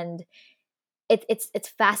 And it's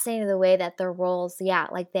fascinating the way that their roles, yeah,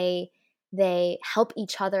 like, they help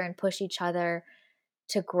each other and push each other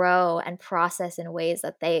to grow and process in ways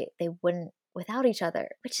that they wouldn't without each other,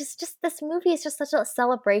 which is just this movie is just such a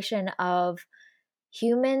celebration of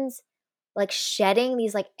humans, like, shedding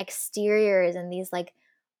these, like, exteriors and these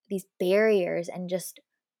barriers and just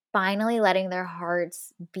finally letting their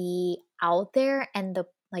hearts be out there, and the,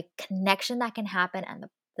 like, connection that can happen and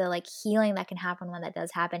the, like, healing that can happen when that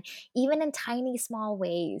does happen, even in tiny small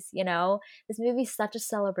ways, you know? This movie's such a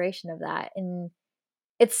celebration of that, and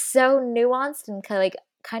it's so nuanced and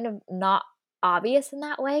kind of not obvious in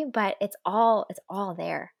that way, but it's all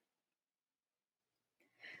there.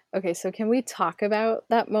 Okay, so can we talk about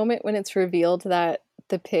that moment when it's revealed that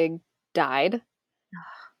the pig died?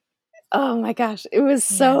 Oh my gosh, it was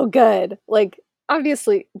Yeah. so good. Like,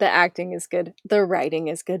 obviously, the acting is good, the writing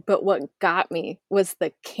is good, but what got me was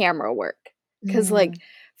the camera work. Because, like, Mm.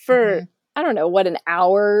 for Mhm. I don't know, what, an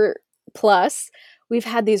hour plus, we've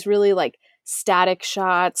had these really like static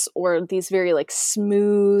shots or these very like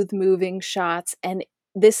smooth moving shots. And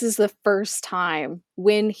this is the first time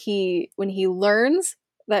when he learns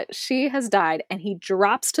that she has died and he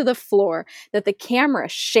drops to the floor that the camera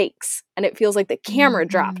shakes and it feels like the camera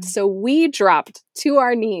dropped. Mhm. So we dropped to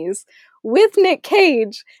our knees with Nick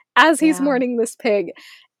Cage as he's Yeah. mourning this pig.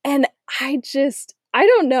 And I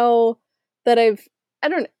don't know that I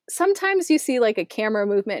don't sometimes you see like a camera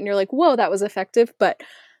movement and you're like, whoa, that was effective. But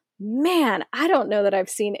man, I don't know that I've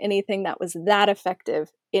seen anything that was that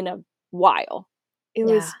effective in a while. Yeah. It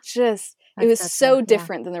That's was so true, so yeah.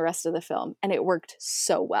 different than the rest of the film and it worked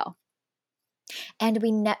so well. And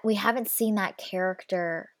we haven't seen that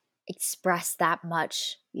character express that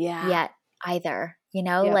much Yeah. yet either, you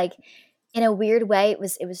know? Yep. Like, in a weird way, it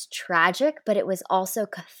was tragic, but it was also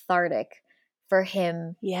cathartic for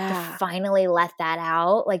him to Yeah. finally let that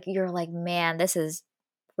out. Like, you're like, "Man, this is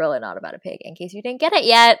really not about a pig," in case you didn't get it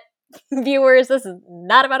yet. Viewers, this is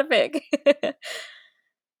not about a pig.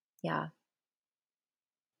 Yeah.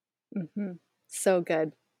 Mhm. So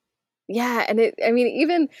good. Yeah, and I mean,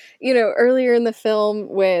 even, earlier in the film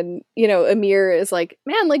when, Amir is like,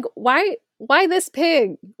 "Man, like, why this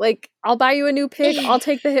pig? Like, I'll buy you a new pig, I'll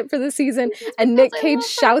take the hit for the season." It's And because Nick I Cage love her.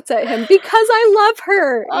 shouts at him, "Because I love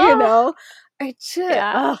her," you Oh, know? I just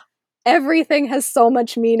yeah. everything has so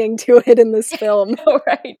much meaning to it in this film.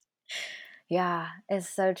 Right. Yeah, it's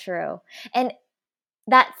so true. And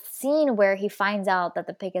that scene where he finds out that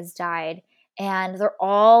the pig has died and they're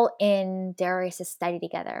all in Darius' study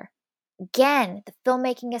together. Again, the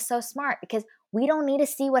filmmaking is so smart because we don't need to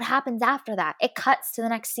see what happens after that. It cuts to the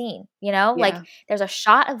next scene, you know? Like, Yeah. there's a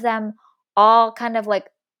shot of them all kind of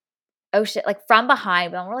like, oh shit, like from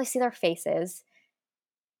behind. We don't really see their faces.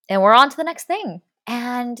 And we're on to the next thing.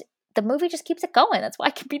 And the movie just keeps it going. That's why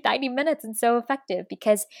it can be 90 minutes and so effective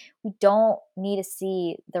because we don't need to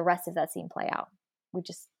see the rest of that scene play out. We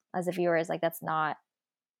just, as a viewer, is like, that's not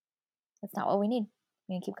what we need.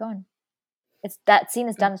 We need to keep going. It's that scene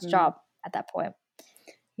has done its Mhm. job at that point.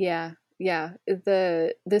 Yeah, yeah.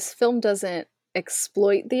 This film doesn't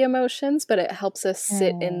exploit the emotions, but it helps us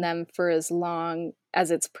sit in Mm, them for as long as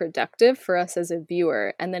it's productive for us as a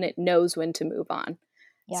viewer, and then it knows when to move on.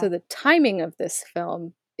 So yeah. the timing of this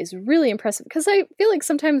film is really impressive because I feel like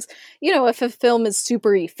sometimes, if a film is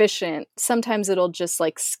super efficient, sometimes it'll just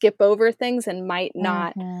like skip over things and might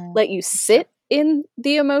not Mhm. let you That's true. sit in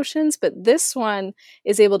the emotions, but this one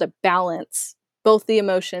is able to balance both the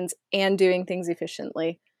emotions and doing things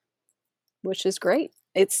efficiently, which is great.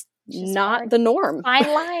 It's It's just not hard. the It's a norm.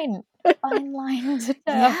 fine line. Fine line to toe.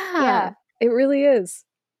 Yeah, Yeah. it really is.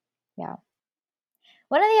 Yeah.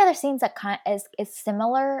 One of the other scenes that is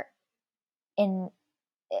similar in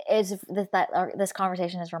is this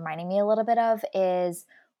conversation is reminding me a little bit of is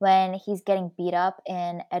when he's getting beat up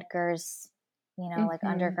in Edgar's, like, Mhm.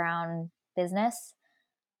 underground business.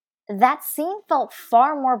 That scene felt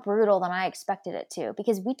far more brutal than I expected it to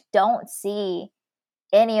because we don't see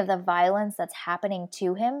any of the violence that's happening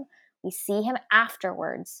to him. We see him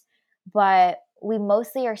afterwards, but we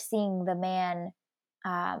mostly are seeing the man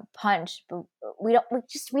punch. But we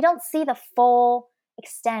don't see the full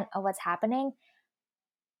extent of what's happening.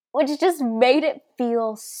 which just made it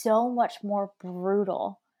feel so much more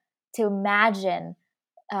brutal to imagine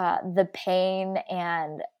the pain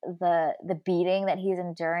and the beating that he's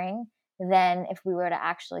enduring than if we were to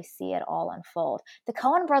actually see it all unfold. The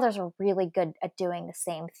Coen brothers are really good at doing the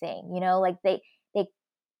same thing. You know, like they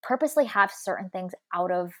purposely have certain things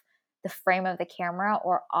out of the frame of the camera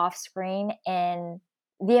or off screen, and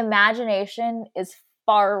the imagination is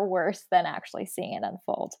far worse than actually seeing it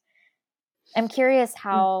unfold. I'm curious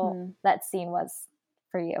how Mhm. that scene was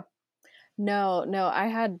for you. No, I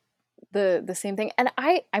had the same thing. And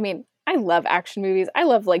I mean, I love action movies. I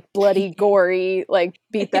love like bloody, gory, like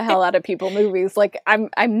beat the hell out of people movies. Like I'm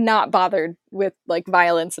not bothered with like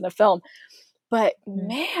violence in a film. But Mhm.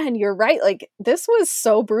 man, you're right. Like this was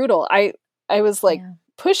so brutal. I was like Yeah.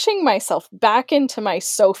 pushing myself back into my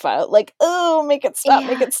sofa, like, oh, make Yeah.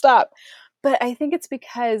 it stop. But I think it's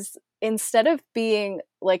because instead of being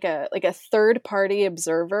like a third party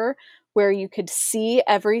observer where you could see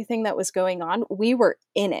everything that was going on, we were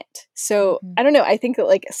in it. So Mhm. I don't know. I think that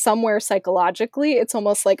like somewhere psychologically, it's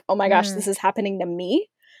almost like, oh my gosh, Mm, this is happening to me,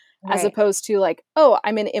 as right. opposed to like, oh,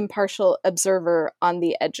 I'm an impartial observer on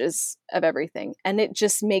the edges of everything. And it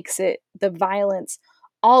just makes it the violence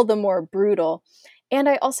all the more brutal. And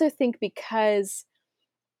I also think because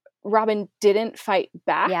Robin didn't fight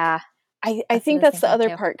back, Yeah, I that's what I think was that's the thinking other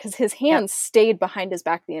too. part because his Yep. hands stayed behind his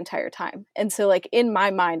back the entire time. And so, like, in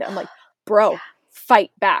my mind, I'm like, bro, Yeah.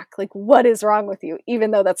 fight back. Like, what is wrong with you?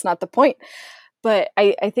 Even though that's not the point. But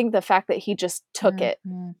I think the fact that he just took it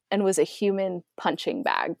Mhm. and was a human punching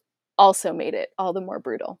bag also made it all the more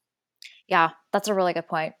brutal. Yeah, that's a really good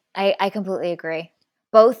point. I completely agree.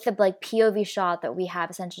 Both the, like, POV shot that we have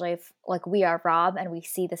essentially f like, we are Rob and we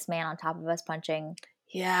see this man on top of us punching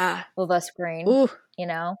Yeah. the screen, Ooh. you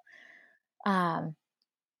know? Um,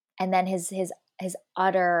 and then his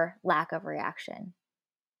utter lack of reaction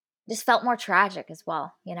just felt more tragic as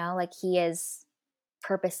well, you know? Like, he is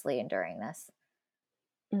purposely enduring this.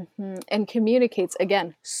 And communicates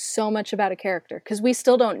again so much about a character because we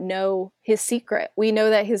still don't know his secret. We know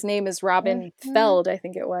that his name is Robin Mhm. Feld, I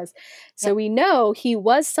think it was. So Yep. we know he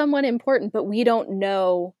was someone important, but we don't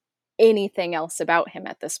know anything else about him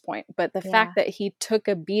at this point. But the Yeah. fact that he took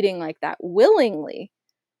a beating like that willingly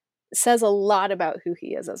says a lot about who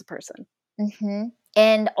he is as a person. Mhm.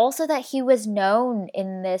 And also that he was known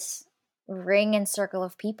in this ring and circle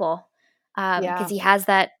of people, because Yeah. he has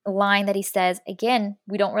that line that he says again,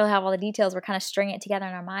 we don't really have all the details, we're kinda stringing it together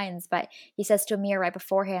in our minds, but he says to Amir right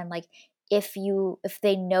beforehand, like, if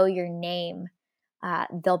they know your name,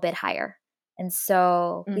 they'll bid higher." And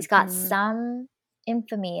so, he's got hmm some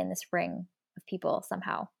infamy in this ring of people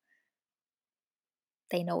somehow.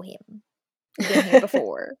 They know him. Been here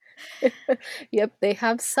before. Yep, they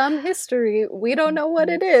have some history. We don't know what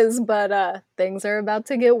Mhm. it is, but things are about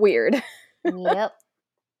to get weird. Yep.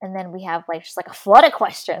 And then we have, like, just, like, a flood of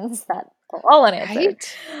questions that are all unanswered.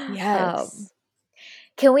 Right? Um, Yes.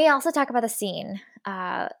 can we also talk about the scene,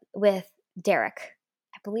 with Derek?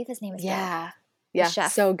 I believe his name is Derek, Yeah. the Yeah,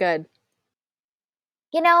 chef. so good.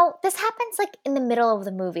 You know, this happens, like, in the middle of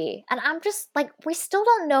the movie, and I'm just like, we still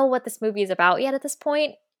don't know what this movie is about yet at this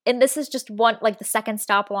point, and this is just one like, the second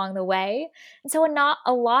stop along the way, and so not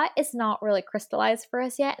a lot is not really crystallized for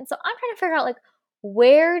us yet, and so I'm trying to figure out, like,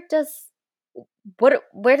 where does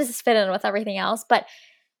where does this fit in with everything else? But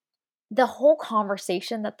the whole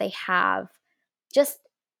conversation that they have just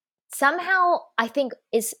somehow I think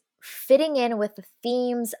is fitting in with the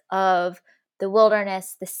themes of the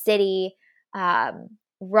wilderness, the city,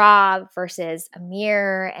 Rob versus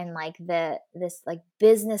Amir, and like this like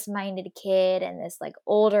business minded kid and this like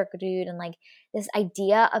older dude, and like this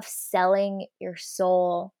idea of selling your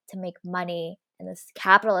soul to make money in this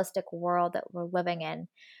capitalistic world that we're living in.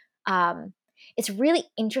 Um, it's really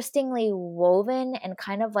interestingly woven and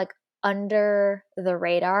kind of like under the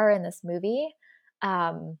radar in this movie.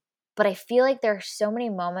 But I feel like there are so many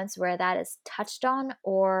moments where that is touched on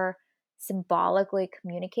or symbolically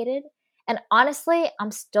communicated. And honestly,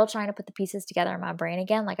 I'm still trying to put the pieces together in my brain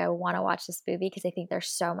again. Like, I want to watch this movie because I think there's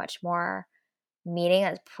so much more meaning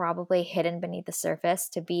that's probably hidden beneath the surface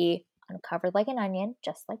to be uncovered like an onion,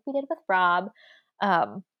 just like we did with Rob.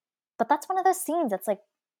 Um, but that's one of those scenes that's like,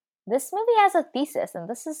 this movie has a thesis, and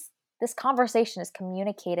this conversation is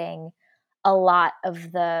communicating a lot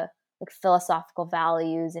of the like philosophical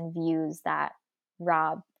values and views that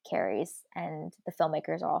Rob carries, and the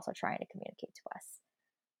filmmakers are also trying to communicate to us.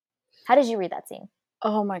 How did you read that scene?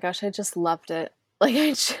 Oh my gosh, I just loved it. Like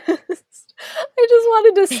I just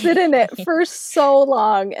wanted to sit in it for so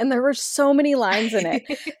long and there were so many lines in it.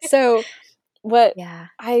 So what Yeah.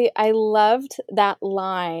 I loved that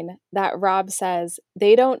line that Rob says,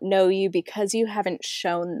 "They don't know you because you haven't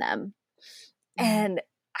shown them." Mm. And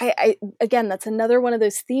I again, that's another one of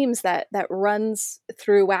those themes that runs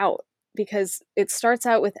throughout, because it starts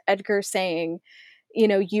out with Edgar saying, you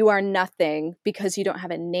know, "You are nothing because you don't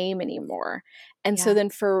have a name anymore." And so Yeah. then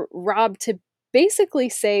for Rob to basically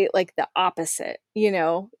say like the opposite, you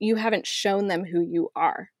know, "You haven't shown them who you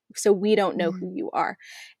are, so we don't know Mm. who you are."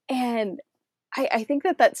 And I think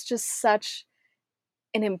that that's just such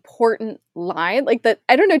an important line. Like that,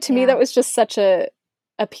 I don't know, to me Yeah. that was just such a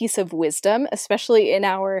piece of wisdom, especially in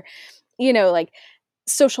our, you know, like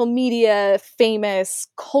social media famous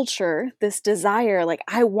culture, this desire, like,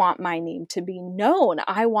 I want my name to be known.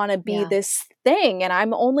 I want to be Yeah. this thing, and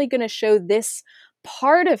I'm only going to show this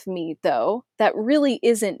part of me though that really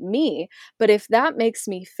isn't me. But if that makes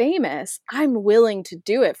me famous, I'm willing to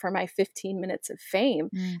do it for my 15 minutes of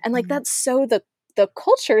fame. And like Mhm. that's so the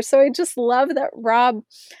culture. So I just love that Rob,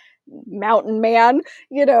 mountain man,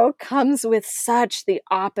 you know, comes with such the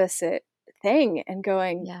opposite thing and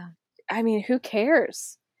going, Yeah. I mean, who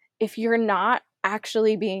cares? If you're not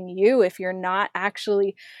actually being you, if you're not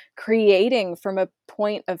actually creating from a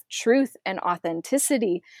point of truth and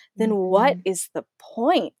authenticity, then what Mhm. is the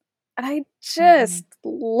point? And I Mhm. just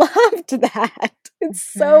loved that. It's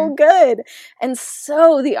Mhm. so good and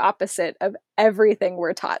so the opposite of everything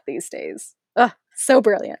we're taught these days. Ugh, so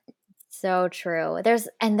brilliant. So true. There's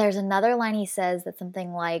another line he says that's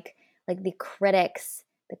something like the critics,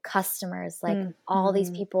 the customers, like all these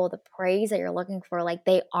Mhm. people, the praise that you're looking for, like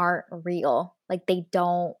they aren't real. Like they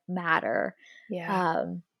don't matter. Yeah.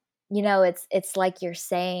 Um, you know, it's like you're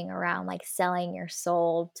saying around like selling your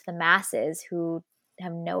soul to the masses who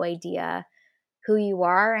have no idea who you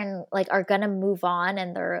are and like are gonna move on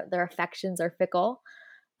and their affections are fickle.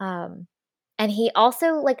 Um, and he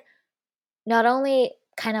also like not only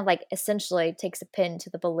kind of, like, essentially takes a pin to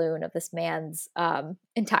the balloon of this man's,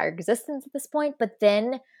 entire existence at this point, but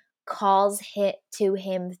then calls him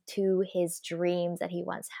to his dreams that he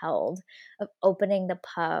once held of opening the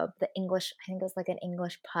pub, the English I think it was, like, an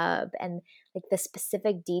English pub, and, like, the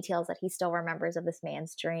specific details that he still remembers of this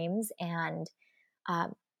man's dreams, and,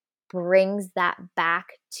 um, brings that back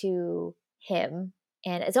to him,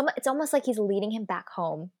 and it's almost like he's leading him back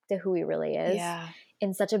home to who he really is Yeah.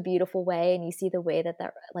 in such a beautiful way, and you see the way that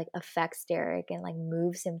like, affects Derek and, like,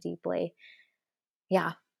 moves him deeply.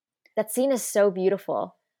 Yeah, that scene is so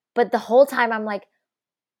beautiful, but the whole time I'm like,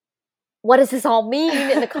 "What does this all mean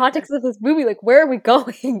in the context of this movie? Like, where are we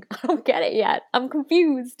going? I don't get it yet. I'm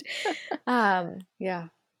confused." Um, Yeah.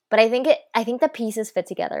 but I think the pieces fit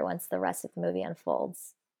together once the rest of the movie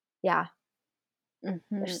unfolds. Yeah,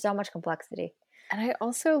 there's Mhm. so much complexity. And I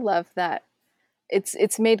also love that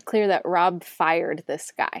it's made clear that Rob fired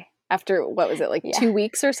this guy after, what was it, like Yeah. 2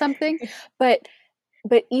 weeks or something? But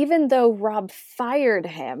even though Rob fired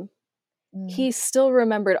him, Mm, he still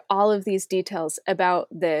remembered all of these details about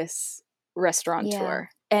this yeah, restaurateur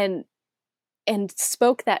and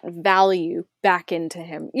spoke that value back into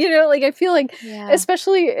him. You know, like I feel like, yeah.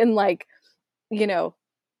 especially in like, you know,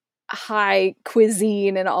 high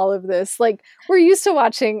cuisine and all of this. Like we're used to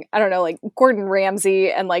watching, I don't know, like Gordon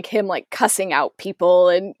Ramsay and like him like cussing out people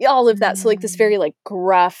and all of that. So like this Mm, very like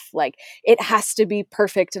gruff, like it has to be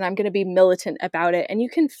perfect and I'm going to be militant about it. And you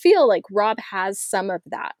can feel like Rob has some of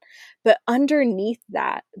that. But underneath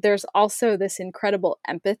that, there's also this incredible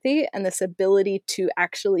empathy and this ability to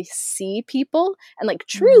actually see people and like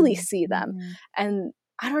truly mm, see them. mhm. And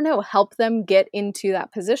I don't know, help them get into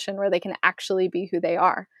that position where they can actually be who they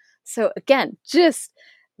are. So again, just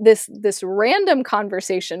this random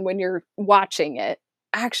conversation when you're watching it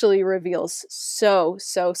actually reveals so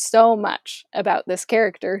much about this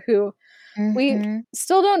character who we Mhm.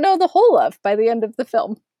 still don't know the whole of by the end of the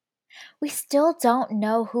film. We still don't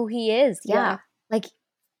know who he is, Yeah. yeah. Like,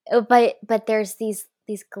 but there's these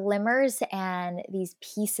glimmers and these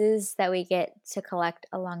pieces that we get to collect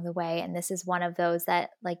along the way, and this is one of those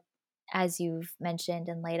that, like, as you've mentioned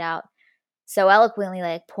and laid out so eloquently,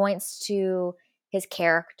 like, points to his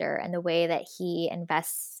character and the way that he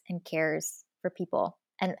invests and cares for people,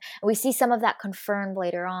 and we see some of that confirmed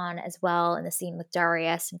later on as well in the scene with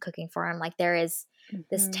Darius and cooking for him, like, there is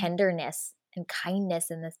this Mhm. tenderness and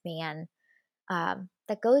kindness in this man,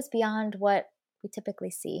 that goes beyond what we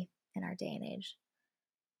typically see in our day and age.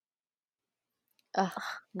 Ugh,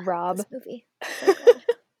 I love Rob. this movie. So good.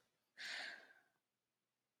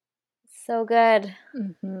 So good.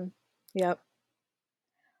 Mhm. Yep.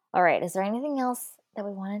 All right. Is there anything else that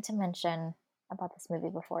we wanted to mention about this movie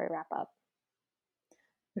before we wrap up?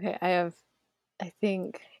 Okay, I have, I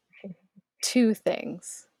think, two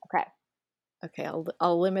things. Okay. Okay,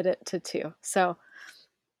 I'll limit it to two. So,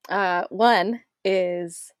 one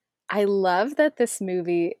is I love that this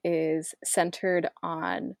movie is centered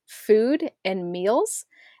on food and meals,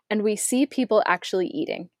 and we see people actually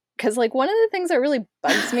eating. Because, like, one of the things that really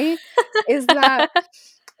bugs me is that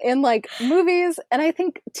in like movies, and I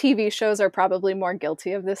think TV shows are probably more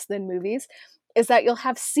guilty of this than movies, is that you'll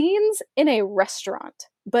have scenes in a restaurant,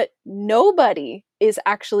 but nobody is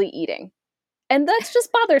actually eating. And that's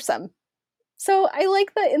just bothersome. So I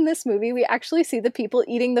like that in this movie, we actually see the people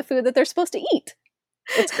eating the food that they're supposed to eat.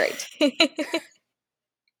 It's great.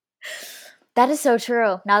 That is so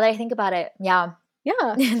true. Now that I think about it, yeah.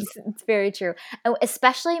 Yeah. It's very true. And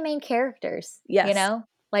especially main characters, you Yes. know?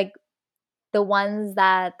 Like the ones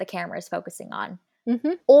that the camera is focusing on.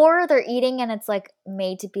 Mm-hmm. Or they're eating and it's like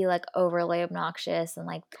made to be like overly obnoxious and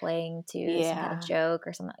like playing to some kind of Yeah. joke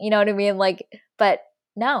or something. You know what I mean? Like, but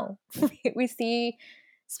no, we see,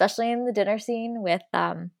 especially in the dinner scene with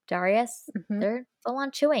Darius, Mm-hmm. they're full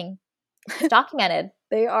on chewing. It's documented.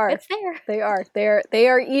 They are. It's there. They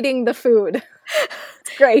are eating the food.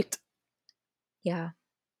 It's great. Yeah.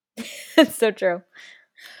 It's so true.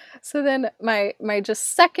 So then my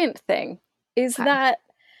just second thing is Okay. that,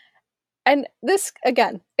 and this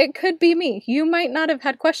again, it could be me. You might not have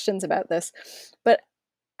had questions about this, but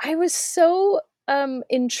I was so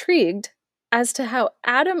intrigued as to how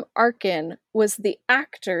Adam Arkin was the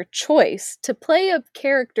actor choice to play a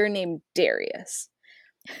character named Darius.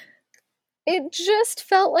 It just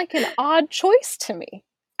felt like an odd choice to me.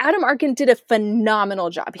 Adam Arkin did a phenomenal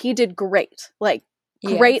job. He did great. Like,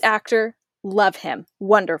 great Yes. actor. Love him.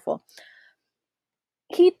 Wonderful.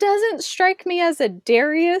 He doesn't strike me as a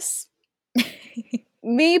Darius.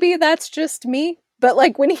 Maybe that's just me. But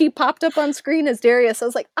like when he popped up on screen as Darius, I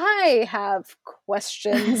was like, I have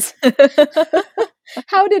questions.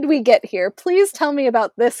 How did we get here? Please tell me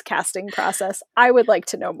about this casting process. I would like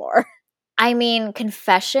to know more. I mean,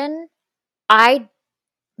 confession, I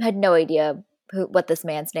had no idea what this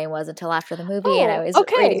man's name was until after the movie, and I Oh, was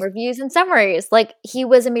okay. reading reviews and summaries. Like, he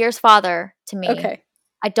was Amir's father to me. Okay.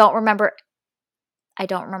 I don't remember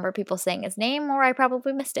people saying his name, or I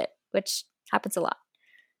probably missed it, which happens a lot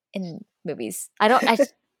in movies. I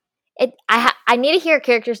need to hear a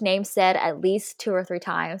character's name said at least 2 or 3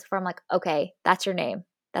 times before I'm like, okay, that's your name.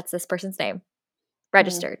 That's this person's name.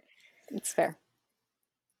 Registered. It's fair.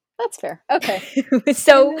 That's fair. Okay.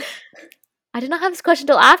 So I did not have this question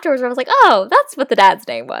until afterwards where I was like, oh, that's what the dad's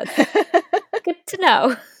name was. Good to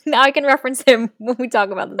know. Now I can reference him when we talk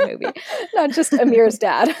about this movie. Not just Amir's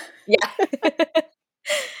dad. Yeah.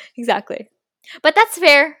 Exactly. But that's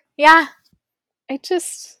fair. Yeah. I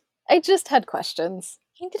just had questions.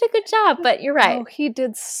 He did a good job, but you're right. Oh, he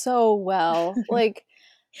did so well. Like,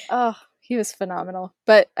 oh, he was phenomenal.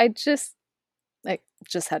 But I just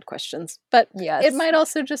had questions. But Yes. it might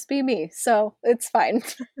also just be me, so it's fine.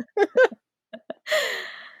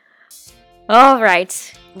 All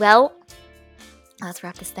right. Well, let's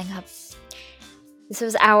wrap this thing up. This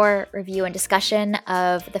was our review and discussion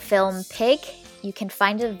of the film Pig. You can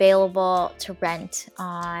find it available to rent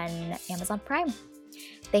on Amazon Prime.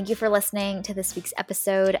 Thank you for listening to this week's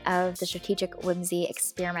episode of the Strategic Whimsy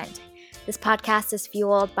Experiment. This podcast is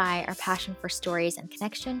fueled by our passion for stories and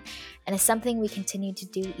connection, and is something we continue to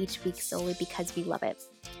do each week solely because we love it.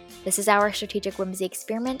 This is our Strategic Whimsy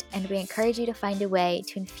Experiment, and we encourage you to find a way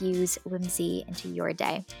to infuse whimsy into your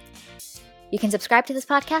day. You can subscribe to this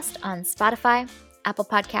podcast on Spotify, Apple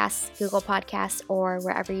Podcasts, Google Podcasts, or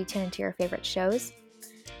wherever you tune into your favorite shows.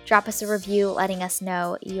 Drop us a review letting us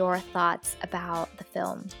know your thoughts about the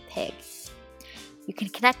film Pig. You can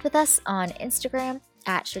connect with us on Instagram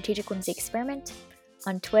at Strategic Whimsy Experiment,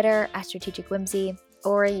 on Twitter at Strategic Whimsy,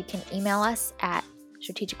 or you can email us at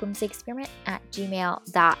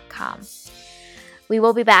strategicwhimsyexperiment@gmail.com. We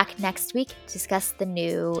will be back next week to discuss the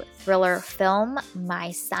new thriller film, My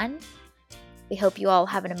Son. We hope you all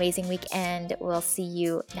have an amazing week, and we'll see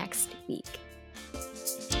you next week.